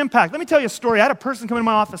have huge impact. Let me tell you a story. I had a person come into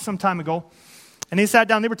my office some time ago, and they sat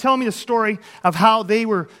down. They were telling me the story of how they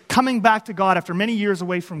were coming back to God after many years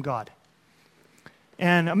away from God.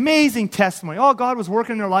 And amazing testimony. Oh, God was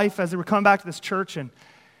working in their life as they were coming back to this church. And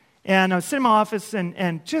I was sitting in my office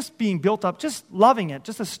and just being built up, just loving it,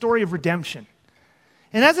 just a story of redemption.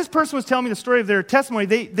 And as this person was telling me the story of their testimony,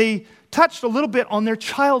 they touched a little bit on their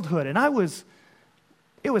childhood. And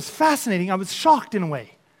it was fascinating. I was shocked in a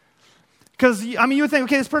way. Because, you would think,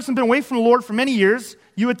 okay, this person's been away from the Lord for many years.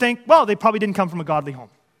 You would think, well, they probably didn't come from a godly home.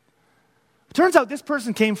 It turns out this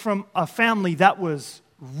person came from a family that was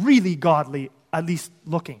really godly, at least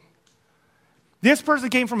looking. This person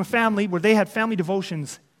came from a family where they had family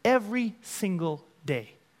devotions every single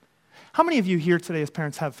day. How many of you here today as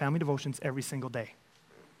parents have family devotions every single day?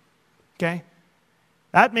 Okay?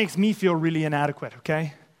 That makes me feel really inadequate,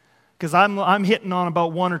 okay? Because I'm hitting on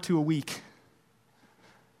about 1 or 2 a week.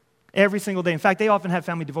 Every single day. In fact, they often have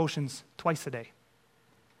family devotions twice a day.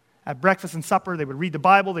 At breakfast and supper, they would read the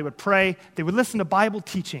Bible, they would pray, they would listen to Bible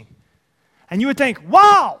teaching. And you would think,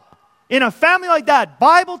 wow, in a family like that,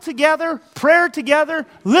 Bible together, prayer together,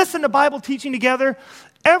 listen to Bible teaching together,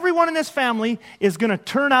 everyone in this family is going to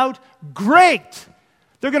turn out great.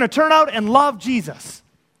 They're going to turn out and love Jesus.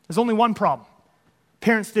 There's only one problem.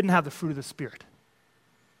 Parents didn't have the fruit of the Spirit.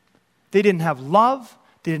 They didn't have love,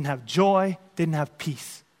 they didn't have joy, they didn't have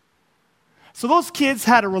peace. So those kids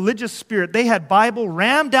had a religious spirit. They had Bible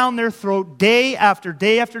rammed down their throat day after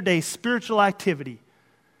day after day, spiritual activity.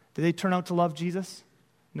 Did they turn out to love Jesus?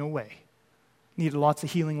 No way. Needed lots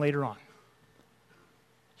of healing later on.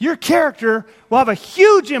 Your character will have a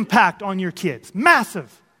huge impact on your kids.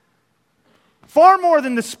 Massive. Far more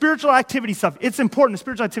than the spiritual activity stuff. It's important, the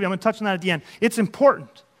spiritual activity. I'm going to touch on that at the end. It's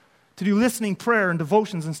important to do listening, prayer, and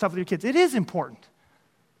devotions and stuff with your kids. It is important.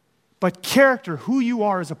 But character, who you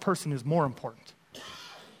are as a person, is more important.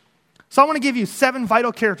 So I want to give you 7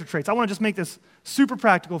 vital character traits. I want to just make this super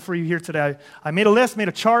practical for you here today. I made a list, made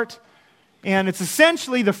a chart, and it's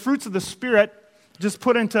essentially the fruits of the Spirit just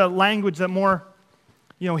put into language that more,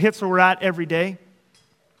 hits where we're at every day.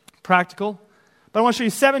 Practical. But I want to show you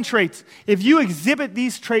 7 traits. If you exhibit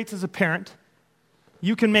these traits as a parent,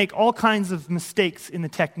 you can make all kinds of mistakes in the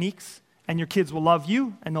techniques, and your kids will love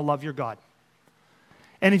you, and they'll love your God.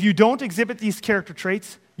 And if you don't exhibit these character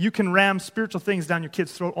traits, you can ram spiritual things down your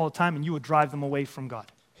kids' throat all the time, and you will drive them away from God.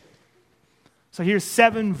 So here's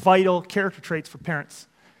 7 vital character traits for parents.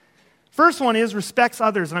 First one is respects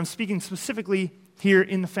others, and I'm speaking specifically here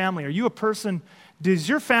in the family. Are you a person, does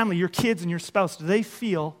your family, your kids and your spouse, do they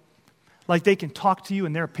feel like they can talk to you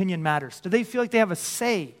and their opinion matters? Do they feel like they have a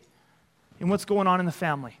say in what's going on in the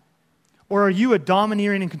family? Or are you a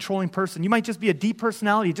domineering and controlling person? You might just be a deep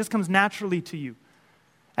personality. It just comes naturally to you.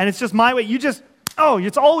 And it's just my way.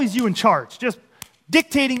 It's always you in charge, just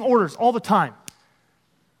dictating orders all the time.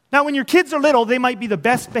 Now, when your kids are little, they might be the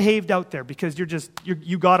best behaved out there because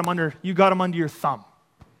you got them under your thumb.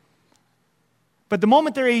 But the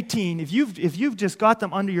moment they're 18, if you've just got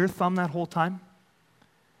them under your thumb that whole time,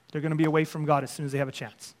 they're going to be away from God as soon as they have a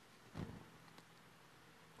chance.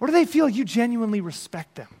 Or do they feel you genuinely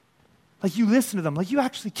respect them? Like you listen to them, like you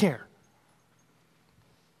actually care?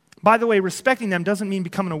 By the way, respecting them doesn't mean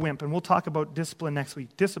becoming a wimp, and we'll talk about discipline next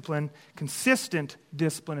week. Discipline, consistent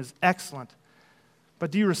discipline is excellent.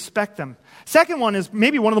 But do you respect them? Second one is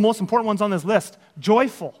maybe one of the most important ones on this list,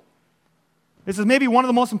 joyful. This is maybe one of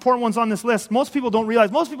the most important ones on this list. Most people don't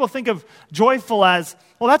realize, most people think of joyful as,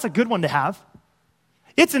 well, that's a good one to have.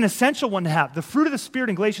 It's an essential one to have. The fruit of the Spirit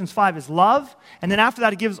in Galatians 5 is love, and then after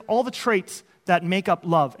that it gives all the traits that make up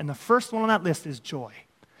love. And the first one on that list is joy.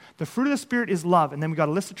 The fruit of the Spirit is love, and then we've got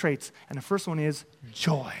a list of traits, and the first one is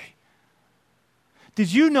joy.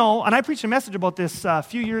 Did you know, and I preached a message about this a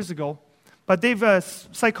few years ago, But they've,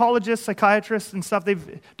 psychologists, psychiatrists and stuff,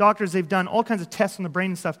 doctors, they've done all kinds of tests on the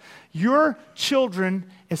brain and stuff. Your children,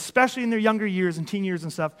 especially in their younger years and teen years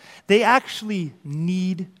and stuff, they actually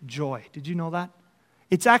need joy. Did you know that?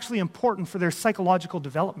 It's actually important for their psychological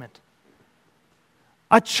development.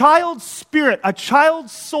 A child's spirit, a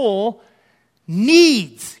child's soul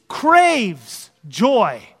craves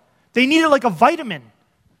joy. They need it like a vitamin.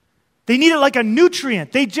 They need it like a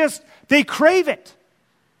nutrient. They crave it.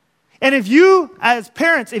 And if you, as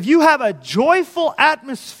parents, if you have a joyful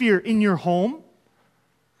atmosphere in your home,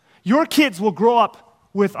 your kids will grow up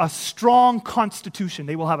with a strong constitution.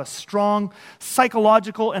 They will have a strong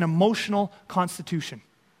psychological and emotional constitution.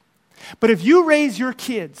 But if you raise your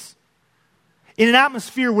kids in an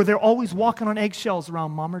atmosphere where they're always walking on eggshells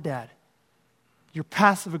around mom or dad, you're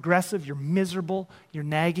passive-aggressive, you're miserable, you're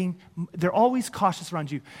nagging. They're always cautious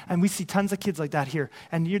around you. And we see tons of kids like that here.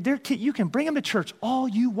 And you can bring them to church all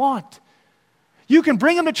you want. You can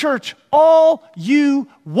bring them to church all you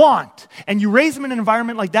want. And you raise them in an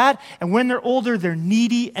environment like that, and when they're older, they're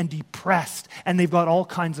needy and depressed, and they've got all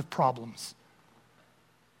kinds of problems.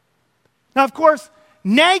 Now, of course,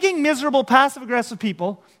 nagging, miserable, passive-aggressive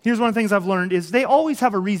people, here's one of the things I've learned, is they always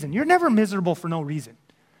have a reason. You're never miserable for no reason.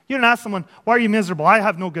 You don't ask someone, why are you miserable? I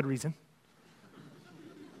have no good reason.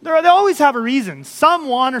 They always have a reason,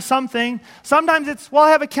 someone or something. Sometimes it's, well, I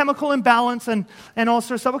have a chemical imbalance and all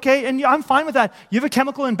sorts of stuff. Okay, and I'm fine with that. You have a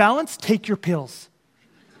chemical imbalance? Take your pills.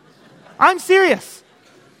 I'm serious.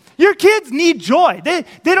 Your kids need joy. They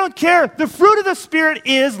don't care. The fruit of the Spirit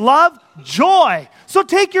is love, joy. So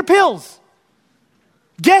take your pills.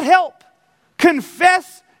 Get help.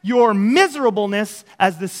 Confess your miserableness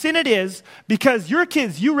as the sin it is, because your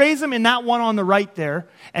kids, you raise them in that one on the right there,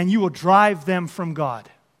 and you will drive them from God.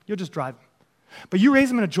 You'll just drive them. But you raise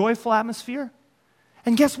them in a joyful atmosphere,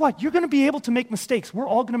 and guess what? You're going to be able to make mistakes. We're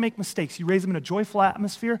all going to make mistakes. You raise them in a joyful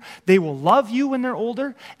atmosphere, they will love you when they're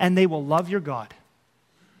older, and they will love your God.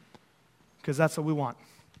 Because that's what we want.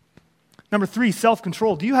 Number 3,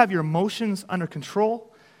 self-control. Do you have your emotions under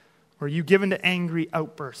control, or are you given to angry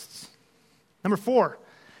outbursts? Number 4,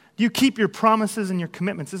 do you keep your promises and your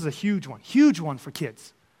commitments? This is a huge one for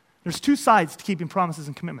kids. There's 2 sides to keeping promises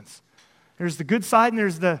and commitments. There's the good side and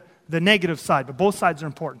there's the negative side, but both sides are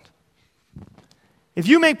important. If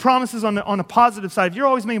you make promises on the positive side, if you're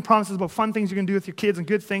always making promises about fun things you're going to do with your kids and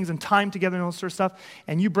good things and time together and all sort of stuff,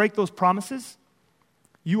 and you break those promises,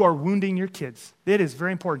 you are wounding your kids. It is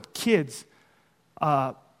very important. Kids,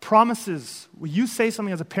 promises, when you say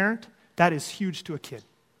something as a parent, that is huge to a kid.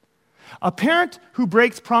 A parent who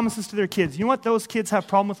breaks promises to their kids, you know what those kids have a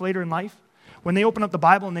problem with later in life? When they open up the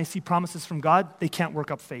Bible and they see promises from God, they can't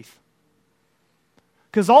work up faith.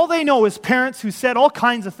 Because all they know is parents who said all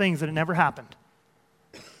kinds of things that it never happened.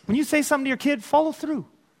 When you say something to your kid, follow through.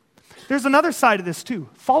 There's another side of this too.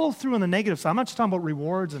 Follow through on the negative side. I'm not just talking about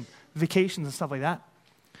rewards and vacations and stuff like that.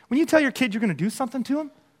 When you tell your kid you're going to do something to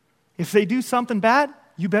them, if they do something bad,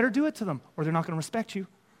 you better do it to them or they're not going to respect you.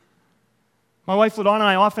 My wife, LaDonna, and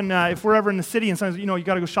I often, if we're ever in the city and sometimes, you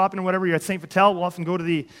got to go shopping or whatever, you're at St. Vital, we'll often go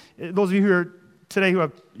to those of you who are today who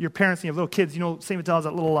have your parents and you have little kids, St. Vital is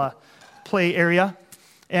that little play area.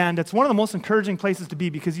 And it's one of the most encouraging places to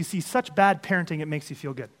be because you see such bad parenting, it makes you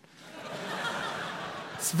feel good.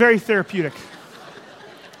 It's very therapeutic.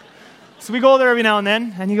 So we go there every now and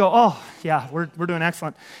then, and you go, oh, yeah, we're doing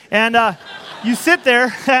excellent. And you sit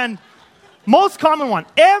there, and most common one,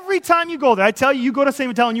 every time you go there, I tell you, you go to St.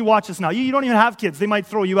 Vital and you watch this now. You don't even have kids. They might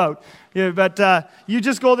throw you out. Yeah, but you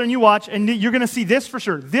just go there and you watch, and you're going to see this for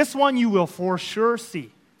sure. This one you will for sure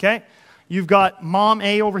see, okay? You've got Mom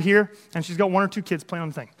A over here, and she's got 1 or 2 kids playing on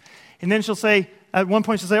the thing. And then she'll say, at one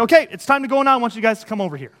point she'll say, okay, it's time to go now. I want you guys to come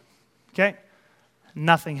over here, okay?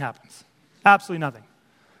 Nothing happens. Absolutely nothing.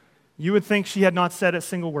 You would think she had not said a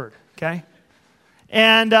single word, okay?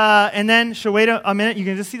 And then she'll wait a minute. You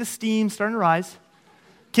can just see the steam starting to rise.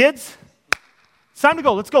 Kids, it's time to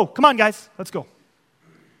go. Let's go. Come on, guys. Let's go.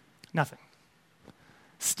 Nothing.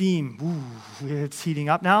 Steam. Ooh, it's heating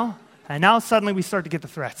up now. And now suddenly we start to get the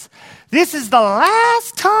threats. This is the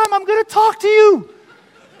last time I'm going to talk to you.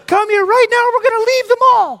 Come here right now. We're going to leave the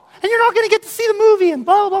mall. And you're not going to get to see the movie. And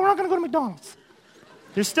blah, blah, blah. We're not going to go to McDonald's.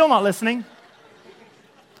 They're still not listening.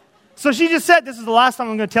 So she just said, this is the last time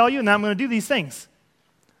I'm going to tell you, and then I'm going to do these things.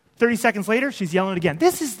 30 seconds later, she's yelling it again.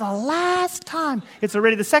 This is the last time. It's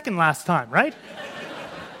already the second last time, right?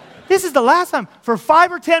 This is the last time. For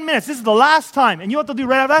 5 or 10 minutes, this is the last time. And you know what they'll do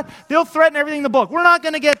right after that? They'll threaten everything in the book. We're not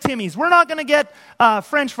going to get Timmy's. We're not going to get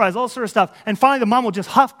French fries, all sort of stuff. And finally, the mom will just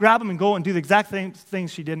grab them and go and do the exact same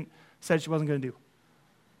things she said she wasn't going to do.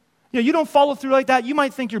 You don't follow through like that. You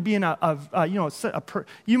might think you're being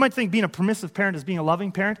you might think being a permissive parent is being a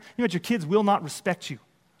loving parent. You know what? Your kids will not respect you.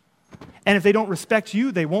 And if they don't respect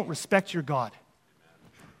you, they won't respect your God.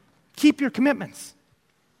 Keep your commitments.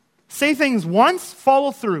 Say things once,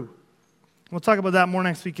 follow through. We'll talk about that more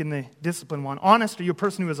next week in the discipline one. Honest, are you a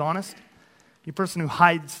person who is honest? You're a person who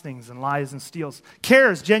hides things and lies and steals.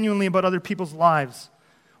 Cares genuinely about other people's lives,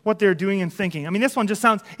 what they're doing and thinking. I mean, this one just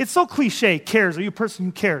sounds, it's so cliche, cares. Are you a person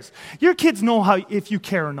who cares? Your kids know if you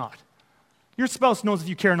care or not. Your spouse knows if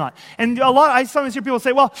you care or not. And I sometimes hear people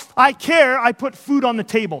say, well, I care, I put food on the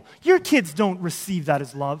table. Your kids don't receive that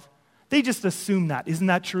as love. They just assume that. Isn't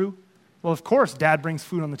that true? Well, of course, dad brings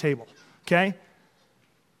food on the table, okay?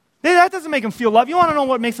 That doesn't make them feel love. You want to know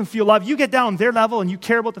what makes them feel love? You get down on their level and you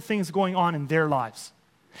care about the things going on in their lives.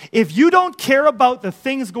 If you don't care about the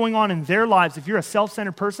things going on in their lives, if you're a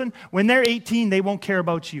self-centered person, when they're 18, they won't care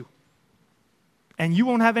about you. And you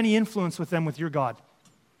won't have any influence with them with your God.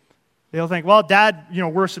 They'll think, well, dad,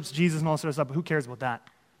 worships Jesus and all that sort of stuff, but who cares about that?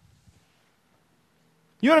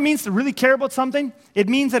 You know what it means to really care about something? It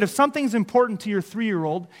means that if something's important to your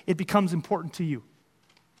 3-year-old, it becomes important to you.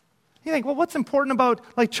 You think, well, what's important about,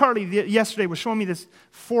 like Charlie yesterday was showing me this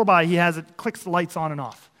 4x he has, it clicks the lights on and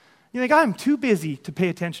off. You think, I'm too busy to pay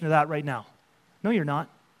attention to that right now. No, you're not.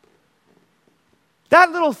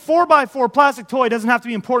 That little 4x4 plastic toy doesn't have to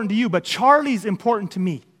be important to you, but Charlie's important to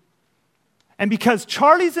me. And because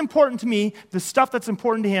Charlie's important to me, the stuff that's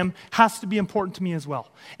important to him has to be important to me as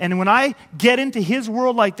well. And when I get into his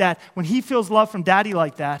world like that, when he feels love from daddy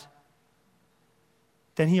like that,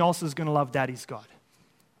 then he also is going to love daddy's God.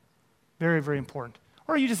 Very, very important.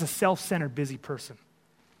 Or are you just a self-centered, busy person?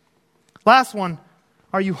 Last one,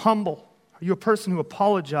 are you humble? Are you a person who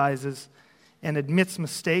apologizes and admits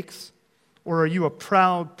mistakes? Or are you a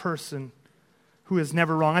proud person who is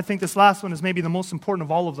never wrong? I think this last one is maybe the most important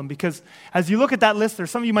of all of them, because as you look at that list,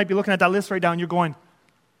 some of you might be looking at that list right now and you're going,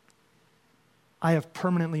 I have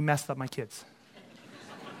permanently messed up my kids.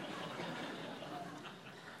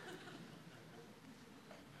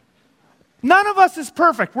 None of us is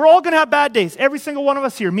perfect. We're all going to have bad days. Every single one of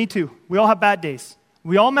us here, me too. We all have bad days.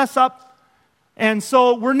 We all mess up. And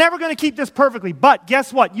so we're never going to keep this perfectly. But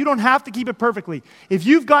guess what? You don't have to keep it perfectly. If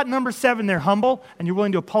you've got number 7 there, humble, and you're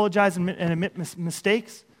willing to apologize and admit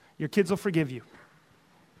mistakes, your kids will forgive you.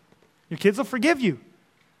 Your kids will forgive you.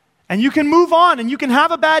 And you can move on, and you can have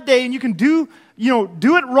a bad day, and you can do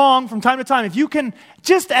it wrong from time to time. If you can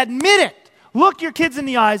just admit it, look your kids in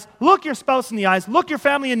the eyes, look your spouse in the eyes, look your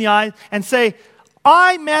family in the eyes, and say,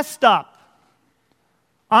 I messed up.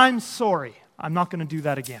 I'm sorry. I'm not going to do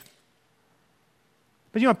that again.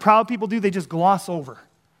 But you know what proud people do? They just gloss over.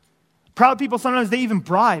 Proud people, sometimes they even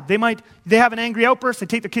bribe. They have an angry outburst, they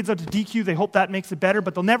take their kids out to DQ, they hope that makes it better,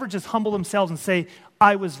 but they'll never just humble themselves and say,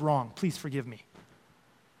 I was wrong, please forgive me.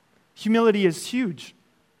 Humility is huge.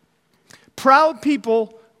 Proud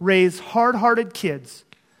people raise hard-hearted kids,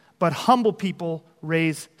 but humble people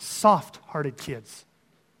raise soft-hearted kids.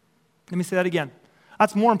 Let me say that again.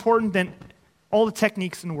 That's more important than all the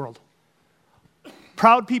techniques in the world.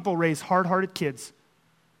 Proud people raise hard-hearted kids.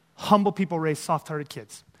 Humble people raise soft-hearted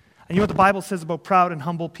kids. And you know what the Bible says about proud and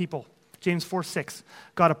humble people? James 4:6.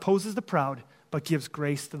 God opposes the proud, but gives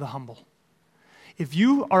grace to the humble. If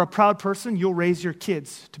you are a proud person, you'll raise your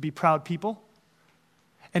kids to be proud people.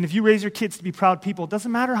 And if you raise your kids to be proud people, it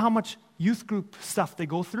doesn't matter how much youth group stuff they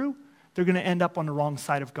go through, they're going to end up on the wrong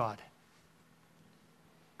side of God.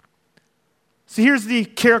 So here's the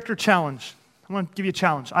character challenge. I want to give you a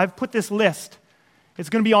challenge. I've put this list. It's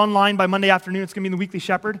going to be online by Monday afternoon. It's going to be in the Weekly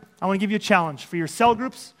Shepherd. I want to give you a challenge for your cell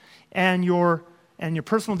groups and your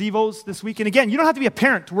personal devos this week. And again, you don't have to be a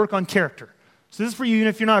parent to work on character. So this is for you even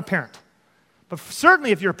if you're not a parent. But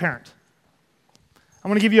certainly if you're a parent. I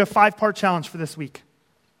want to give you a 5-part challenge for this week.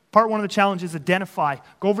 Part 1 of the challenge is identify.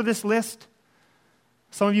 Go over this list.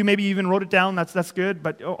 Some of you maybe even wrote it down. That's good.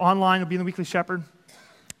 But online, it'll be in the Weekly Shepherd.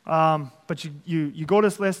 But you go to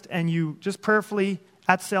this list and you just prayerfully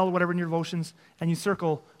at cell, whatever in your devotions, and you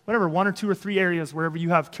circle whatever, 1 or 2 or 3 areas wherever you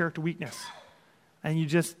have character weakness. And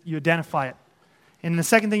you identify it. And the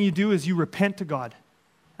second thing you do is you repent to God.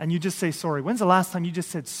 And you just say sorry. When's the last time you just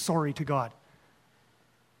said sorry to God?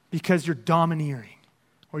 Because you're domineering.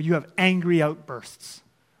 Or you have angry outbursts.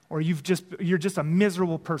 Or you're just a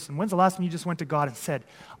miserable person. When's the last time you just went to God and said,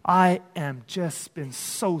 I am just been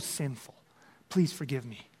so sinful. Please forgive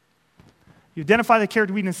me. You identify the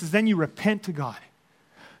character weaknesses, then you repent to God.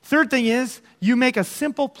 Third thing is, you make a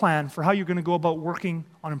simple plan for how you're going to go about working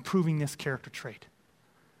on improving this character trait.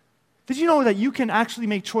 Did you know that you can actually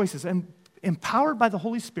make choices? And empowered by the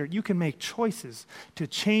Holy Spirit, you can make choices to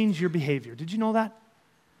change your behavior. Did you know that?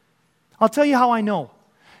 I'll tell you how I know.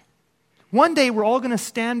 One day we're all going to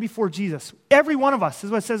stand before Jesus. Every one of us, this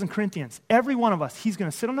is what it says in Corinthians, every one of us, he's going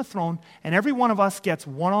to sit on the throne, and every one of us gets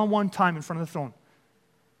one-on-one time in front of the throne.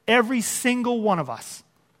 Every single one of us.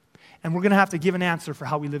 And we're going to have to give an answer for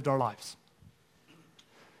how we lived our lives.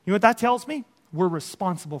 You know what that tells me? We're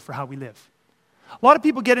responsible for how we live. A lot of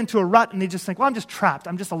people get into a rut and they just think, well, I'm just trapped.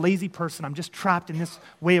 I'm just a lazy person. I'm just trapped in this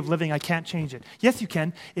way of living. I can't change it. Yes, you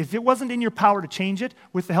can. If it wasn't in your power to change it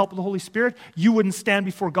with the help of the Holy Spirit, you wouldn't stand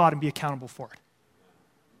before God and be accountable for it.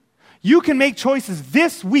 You can make choices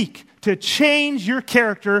this week to change your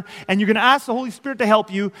character, and you're going to ask the Holy Spirit to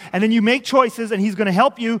help you, and then you make choices and He's going to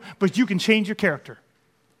help you, but you can change your character.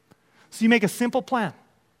 So you make a simple plan.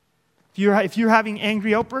 If you're having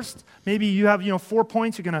angry outbursts, maybe you have 4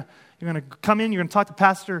 points. You're going to come in. You're going to talk to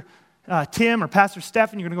Pastor Tim or Pastor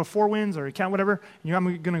Steph, and you're going to go Four Winds or whatever. And I'm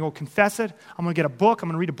going to go confess it. I'm going to get a book. I'm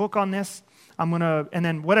going to read a book on this. And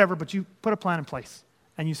then whatever. But you put a plan in place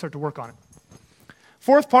and you start to work on it.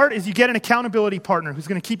 Fourth part is you get an accountability partner who's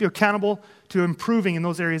going to keep you accountable to improving in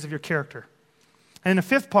those areas of your character. And the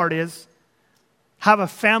fifth part is have a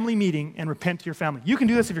family meeting and repent to your family. You can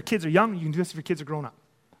do this if your kids are young. You can do this if your kids are grown up.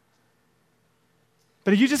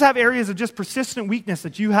 But if you just have areas of just persistent weakness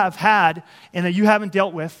that you have had and that you haven't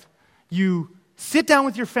dealt with, you sit down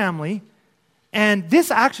with your family, and this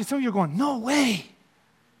actually, some of you are going, no way.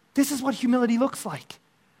 This is what humility looks like.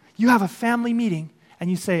 You have a family meeting, and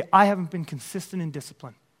you say, I haven't been consistent in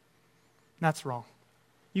discipline. That's wrong.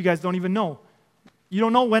 You guys don't even know. You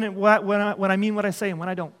don't know when I mean what I say and when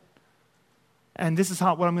I don't. And this is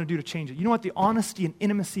what I'm going to do to change it. You know what? The honesty and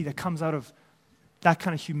intimacy that comes out of that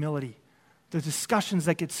kind of humility, the discussions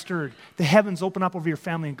that get stirred, the heavens open up over your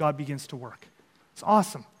family and God begins to work. It's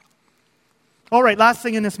awesome. All right, last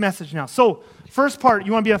thing in this message now. So, first part,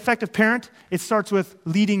 you want to be an effective parent? It starts with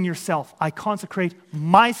leading yourself. I consecrate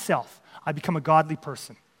myself. I become a godly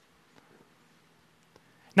person.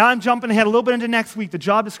 Now I'm jumping ahead a little bit into next week, the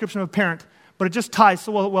job description of a parent, but it just ties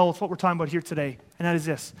so well with what we're talking about here today, and that is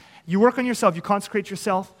this. You work on yourself, you consecrate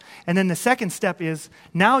yourself, and then the second step is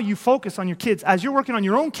now you focus on your kids. As you're working on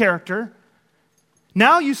your own character,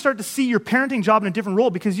 now you start to see your parenting job in a different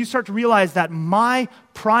role because you start to realize that my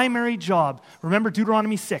primary job, remember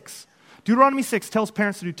Deuteronomy 6. Deuteronomy 6 tells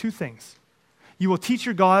parents to do two things. You will teach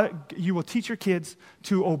your kids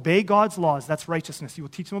to obey God's laws. That's righteousness. You will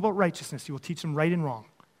teach them about righteousness. You will teach them right and wrong.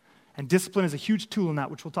 And discipline is a huge tool in that,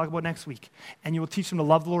 which we'll talk about next week. And you will teach them to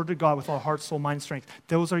love the Lord their God with all heart, soul, mind, and strength.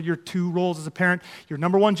 Those are your two roles as a parent. Your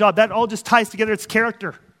number one job. That all just ties together. It's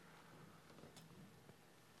character.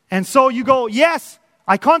 And so you go, yes,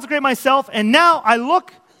 I consecrate myself, and now I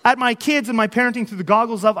look at my kids and my parenting through the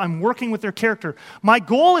goggles of I'm working with their character. My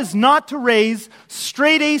goal is not to raise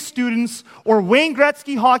straight A students or Wayne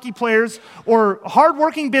Gretzky hockey players or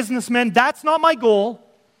hardworking businessmen. That's not my goal.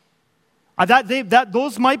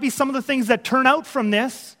 Those might be some of the things that turn out from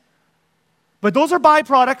this, but those are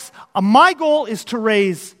byproducts. My goal is to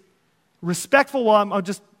raise respectful,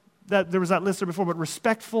 there was that list there before, but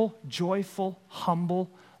respectful, joyful, humble,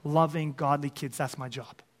 loving, godly kids. That's my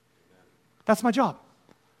job. That's my job.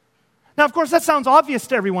 Now, of course, that sounds obvious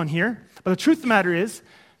to everyone here, but the truth of the matter is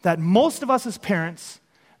that most of us as parents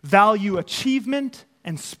value achievement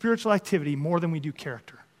and spiritual activity more than we do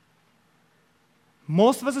character.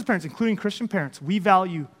 Most of us as parents, including Christian parents, we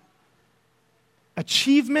value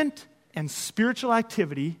achievement and spiritual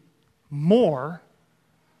activity more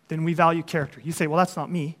than we value character. You say, well, that's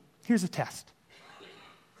not me. Here's a test.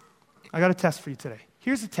 I got a test for you today.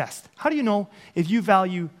 Here's a test. How do you know if you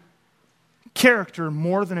value character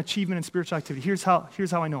more than achievement and spiritual activity? Here's how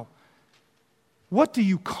I know. What do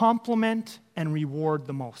you compliment and reward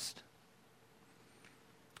the most?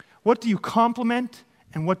 What do you compliment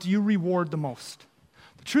and what do you reward the most?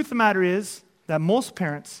 The truth of the matter is that most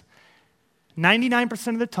parents, 99%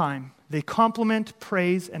 of the time, they compliment,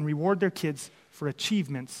 praise, and reward their kids for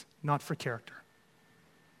achievements, not for character.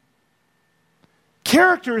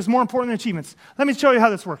 Character is more important than achievements. Let me show you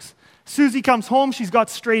how this works. Susie comes home, she's got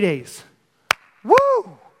straight A's.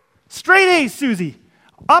 Woo! Straight A's, Susie.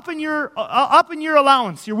 Up in your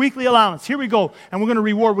allowance, your weekly allowance. Here we go. And we're going to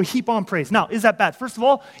reward, we heap on praise. Now, is that bad? First of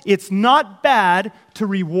all, it's not bad to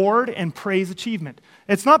reward and praise achievement.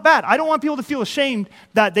 It's not bad. I don't want people to feel ashamed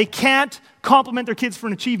that they can't compliment their kids for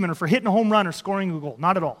an achievement or for hitting a home run or scoring a goal.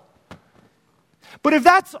 Not at all. But if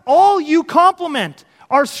that's all you compliment,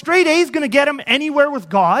 are straight A's going to get them anywhere with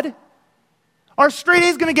God? Are straight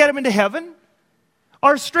A's going to get them into heaven?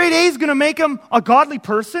 Are straight A's going to make them a godly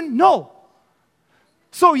person? No.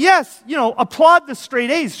 So yes, applaud the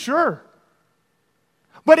straight A's, sure.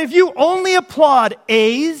 But if you only applaud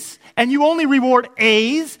A's and you only reward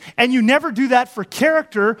A's and you never do that for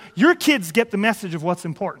character, your kids get the message of what's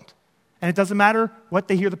important. And it doesn't matter what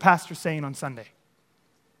they hear the pastor saying on Sunday.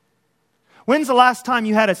 When's the last time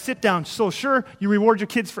you had a sit down? So sure, you reward your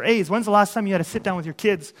kids for A's. When's the last time you had a sit down with your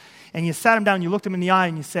kids and you sat them down, you looked them in the eye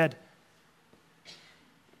and you said,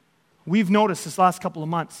 we've noticed this last couple of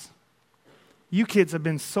months, you kids have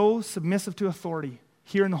been so submissive to authority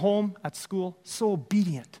here in the home, at school, so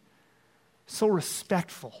obedient, so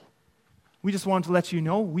respectful. We just wanted to let you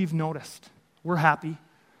know we've noticed. We're happy.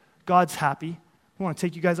 God's happy. We want to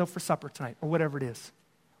take you guys out for supper tonight, or whatever it is.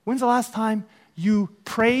 When's the last time you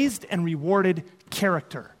praised and rewarded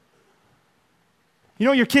character? You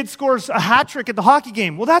know, your kid scores a hat trick at the hockey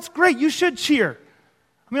game. Well, that's great. You should cheer.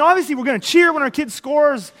 I mean, obviously, we're going to cheer when our kid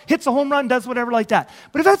scores, hits a home run, does whatever like that.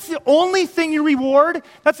 But if that's the only thing you reward,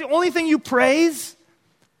 that's the only thing you praise,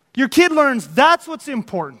 your kid learns that's what's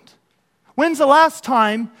important. When's the last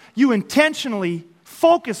time you intentionally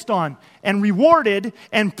focused on and rewarded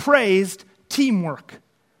and praised teamwork,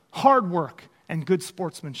 hard work, and good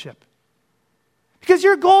sportsmanship? Because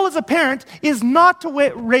your goal as a parent is not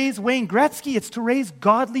to raise Wayne Gretzky, it's to raise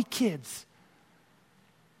godly kids.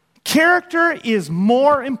 Character is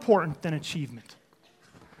more important than achievement.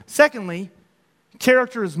 Secondly,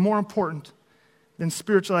 character is more important than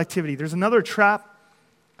spiritual activity. There's another trap.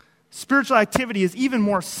 Spiritual activity is even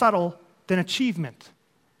more subtle than achievement.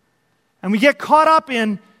 And we get caught up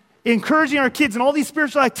in encouraging our kids in all these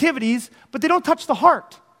spiritual activities, but they don't touch the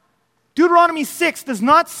heart. Deuteronomy 6 does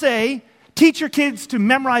not say, teach your kids to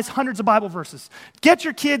memorize hundreds of Bible verses. Get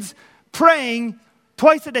your kids praying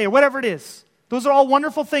twice a day or whatever it is. Those are all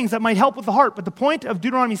wonderful things that might help with the heart. But the point of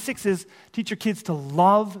Deuteronomy 6 is teach your kids to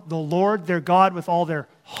love the Lord, their God, with all their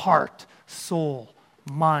heart, soul,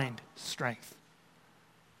 mind, strength.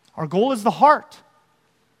 Our goal is the heart.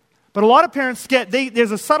 But a lot of parents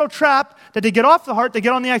there's a subtle trap that they get off the heart, they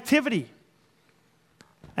get on the activity.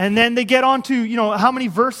 And then they get on to, how many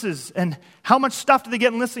verses and how much stuff do they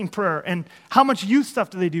get in listening prayer and how much youth stuff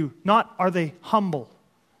do they do. Not are they humble.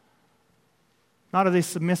 Not are they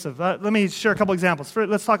submissive. Let me share a couple examples.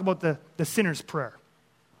 Let's talk about the sinner's prayer.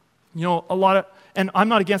 And I'm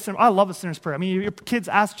not against them. I love the sinner's prayer. I mean, your kids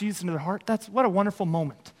ask Jesus into their heart. What a wonderful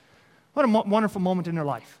moment. What a wonderful moment in their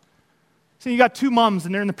life. So you got two moms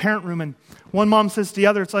and they're in the parent room and one mom says to the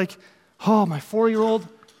other, it's like, oh, my 4-year-old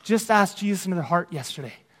just asked Jesus into their heart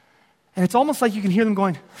yesterday. And it's almost like you can hear them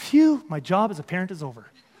going, phew, my job as a parent is over.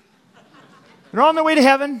 They're on their way to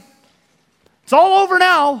heaven. It's all over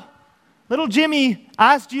now. Little Jimmy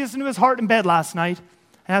asked Jesus into his heart in bed last night,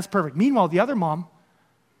 and that's perfect. Meanwhile, the other mom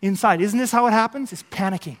inside, isn't this how it happens? Is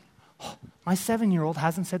panicking. Oh, my 7-year-old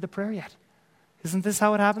hasn't said the prayer yet. Isn't this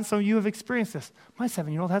how it happens? Some of you have experienced this. My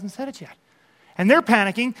 7-year-old hasn't said it yet. And they're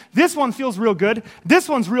panicking. This one feels real good. This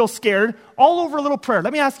one's real scared. All over a little prayer.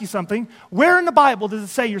 Let me ask you something. Where in the Bible does it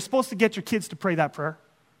say you're supposed to get your kids to pray that prayer?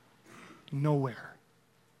 Nowhere.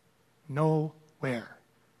 Nowhere.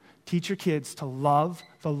 Teach your kids to love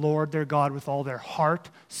the Lord their God with all their heart,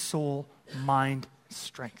 soul, mind,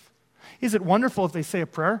 strength. Is it wonderful if they say a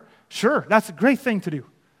prayer? Sure, that's a great thing to do.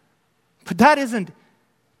 But that isn't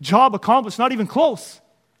job accomplished, not even close.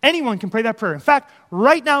 Anyone can pray that prayer. In fact,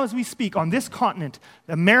 right now as we speak on this continent,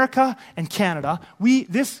 America and Canada,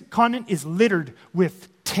 this continent is littered with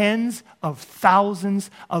tens of thousands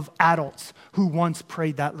of adults who once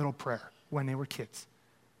prayed that little prayer when they were kids.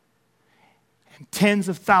 And tens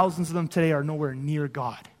of thousands of them today are nowhere near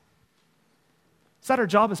God. Is that our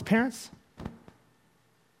job as parents?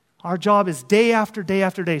 Our job is day after day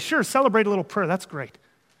after day. Sure, celebrate a little prayer, that's great.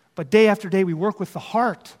 But day after day we work with the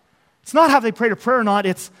heart. It's not have they prayed a prayer or not,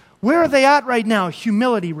 it's where are they at right now?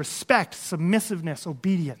 Humility, respect, submissiveness,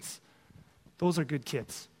 obedience. Those are good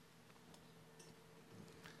kids.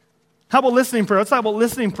 How about listening prayer? Let's talk about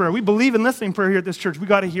listening prayer. We believe in listening prayer here at this church. We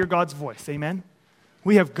got to hear God's voice. Amen?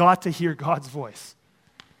 We have got to hear God's voice.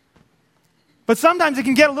 But sometimes it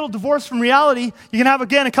can get a little divorced from reality. You can have,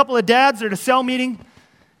 again, a couple of dads at a cell meeting,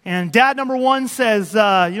 and dad number one says,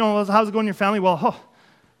 how's it going in your family? Well,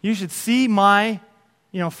 you should see my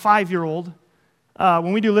 5-year-old,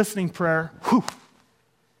 when we do listening prayer,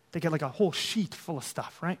 they get like a whole sheet full of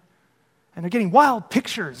stuff, right? And they're getting wild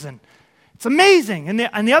pictures, and it's amazing.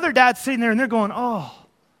 And the other dad's sitting there, and they're going, oh,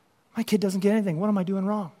 my kid doesn't get anything. What am I doing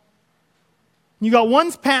wrong? And you got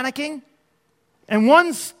one's panicking, and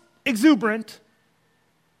one's exuberant,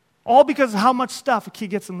 all because of how much stuff a kid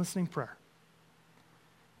gets in listening prayer.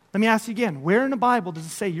 Let me ask you again, where in the Bible does it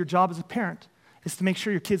say your job as a parent is to make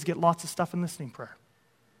sure your kids get lots of stuff in listening prayer?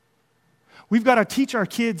 We've got to teach our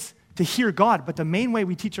kids to hear God, but the main way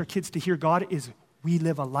we teach our kids to hear God is we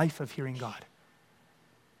live a life of hearing God.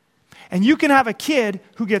 And you can have a kid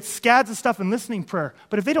who gets scads of stuff in listening prayer,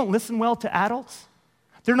 but if they don't listen well to adults,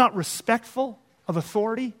 they're not respectful of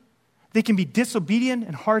authority, they can be disobedient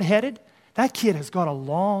and hard-headed, that kid has got a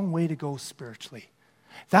long way to go spiritually.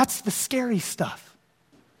 That's the scary stuff.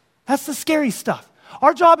 That's the scary stuff.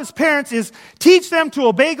 Our job as parents is teach them to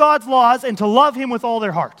obey God's laws and to love Him with all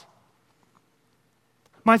their heart.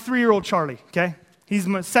 My 3-year-old Charlie, okay? He's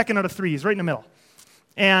my second out of 3. He's right in the middle.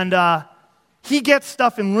 And he gets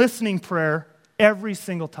stuff in listening prayer every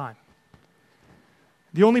single time.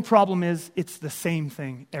 The only problem is it's the same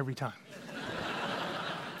thing every time.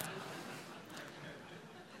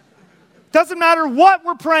 Doesn't matter what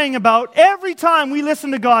we're praying about, every time we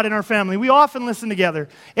listen to God in our family, we often listen together.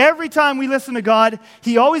 Every time we listen to God,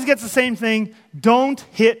 he always gets the same thing: don't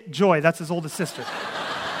hit Joy. That's his oldest sister.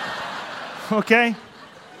 Okay?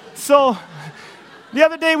 So, the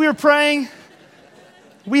other day we were praying.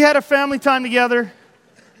 We had a family time together.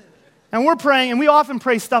 And we're praying, and we often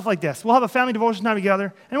pray stuff like this. We'll have a family devotion time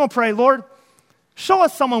together, and we'll pray, Lord, show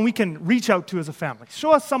us someone we can reach out to as a family.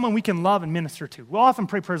 Show us someone we can love and minister to. We'll often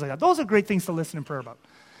pray prayers like that. Those are great things to listen in prayer about.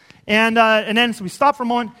 And then, so we stop for a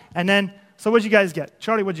moment, and then, so what'd you guys get?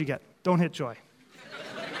 Charlie, what'd you get? Don't hit Joy.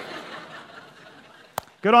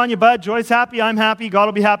 Good on you, bud. Joy's happy, I'm happy. God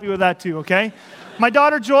will be happy with that too, okay? My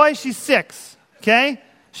daughter Joy, she's 6, okay?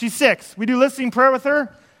 She's 6. We do listening prayer with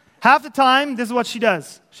her. Half the time, this is what she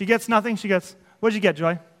does. She gets nothing. She gets, what'd you get,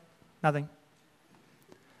 Joy? Nothing.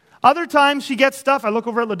 Other times, she gets stuff. I look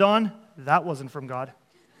over at LaDawn. That wasn't from God.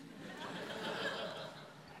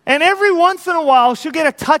 And every once in a while, she'll get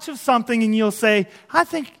a touch of something, and you'll say, I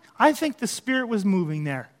think the Spirit was moving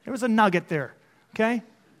there. There was a nugget there, okay?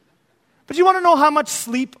 But you want to know how much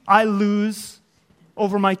sleep I lose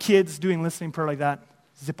over my kids doing listening prayer like that?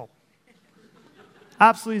 Zippo.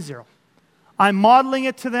 Absolutely zero. I'm modeling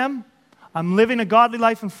it to them. I'm living a godly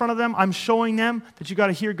life in front of them. I'm showing them that you got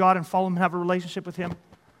to hear God and follow Him and have a relationship with Him.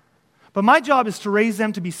 But my job is to raise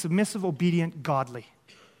them to be submissive, obedient, godly.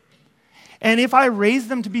 And if I raise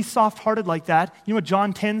them to be soft-hearted like that, you know what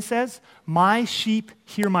John 10 says? My sheep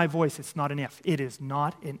hear my voice. It's not an if. It is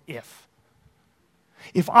not an if.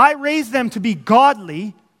 If I raise them to be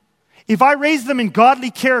godly, if I raise them in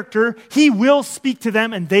godly character, He will speak to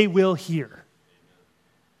them and they will hear.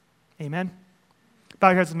 Amen? Bow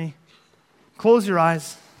your heads with me. Close your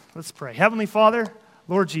eyes. Let's pray. Heavenly Father,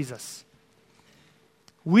 Lord Jesus,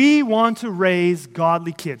 we want to raise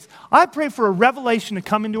godly kids. I pray for a revelation to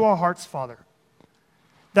come into our hearts, Father,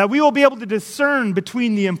 that we will be able to discern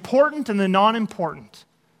between the important and the non-important.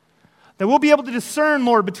 That we'll be able to discern,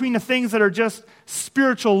 Lord, between the things that are just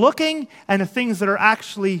spiritual looking and the things that are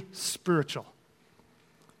actually spiritual.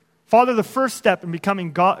 Father, the first step in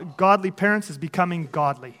becoming godly parents is becoming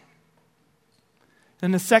godly.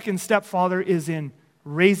 And the second step, Father, is in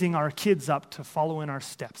raising our kids up to follow in our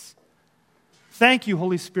steps. Thank you,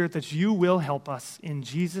 Holy Spirit, that you will help us. In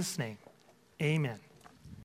Jesus' name, amen.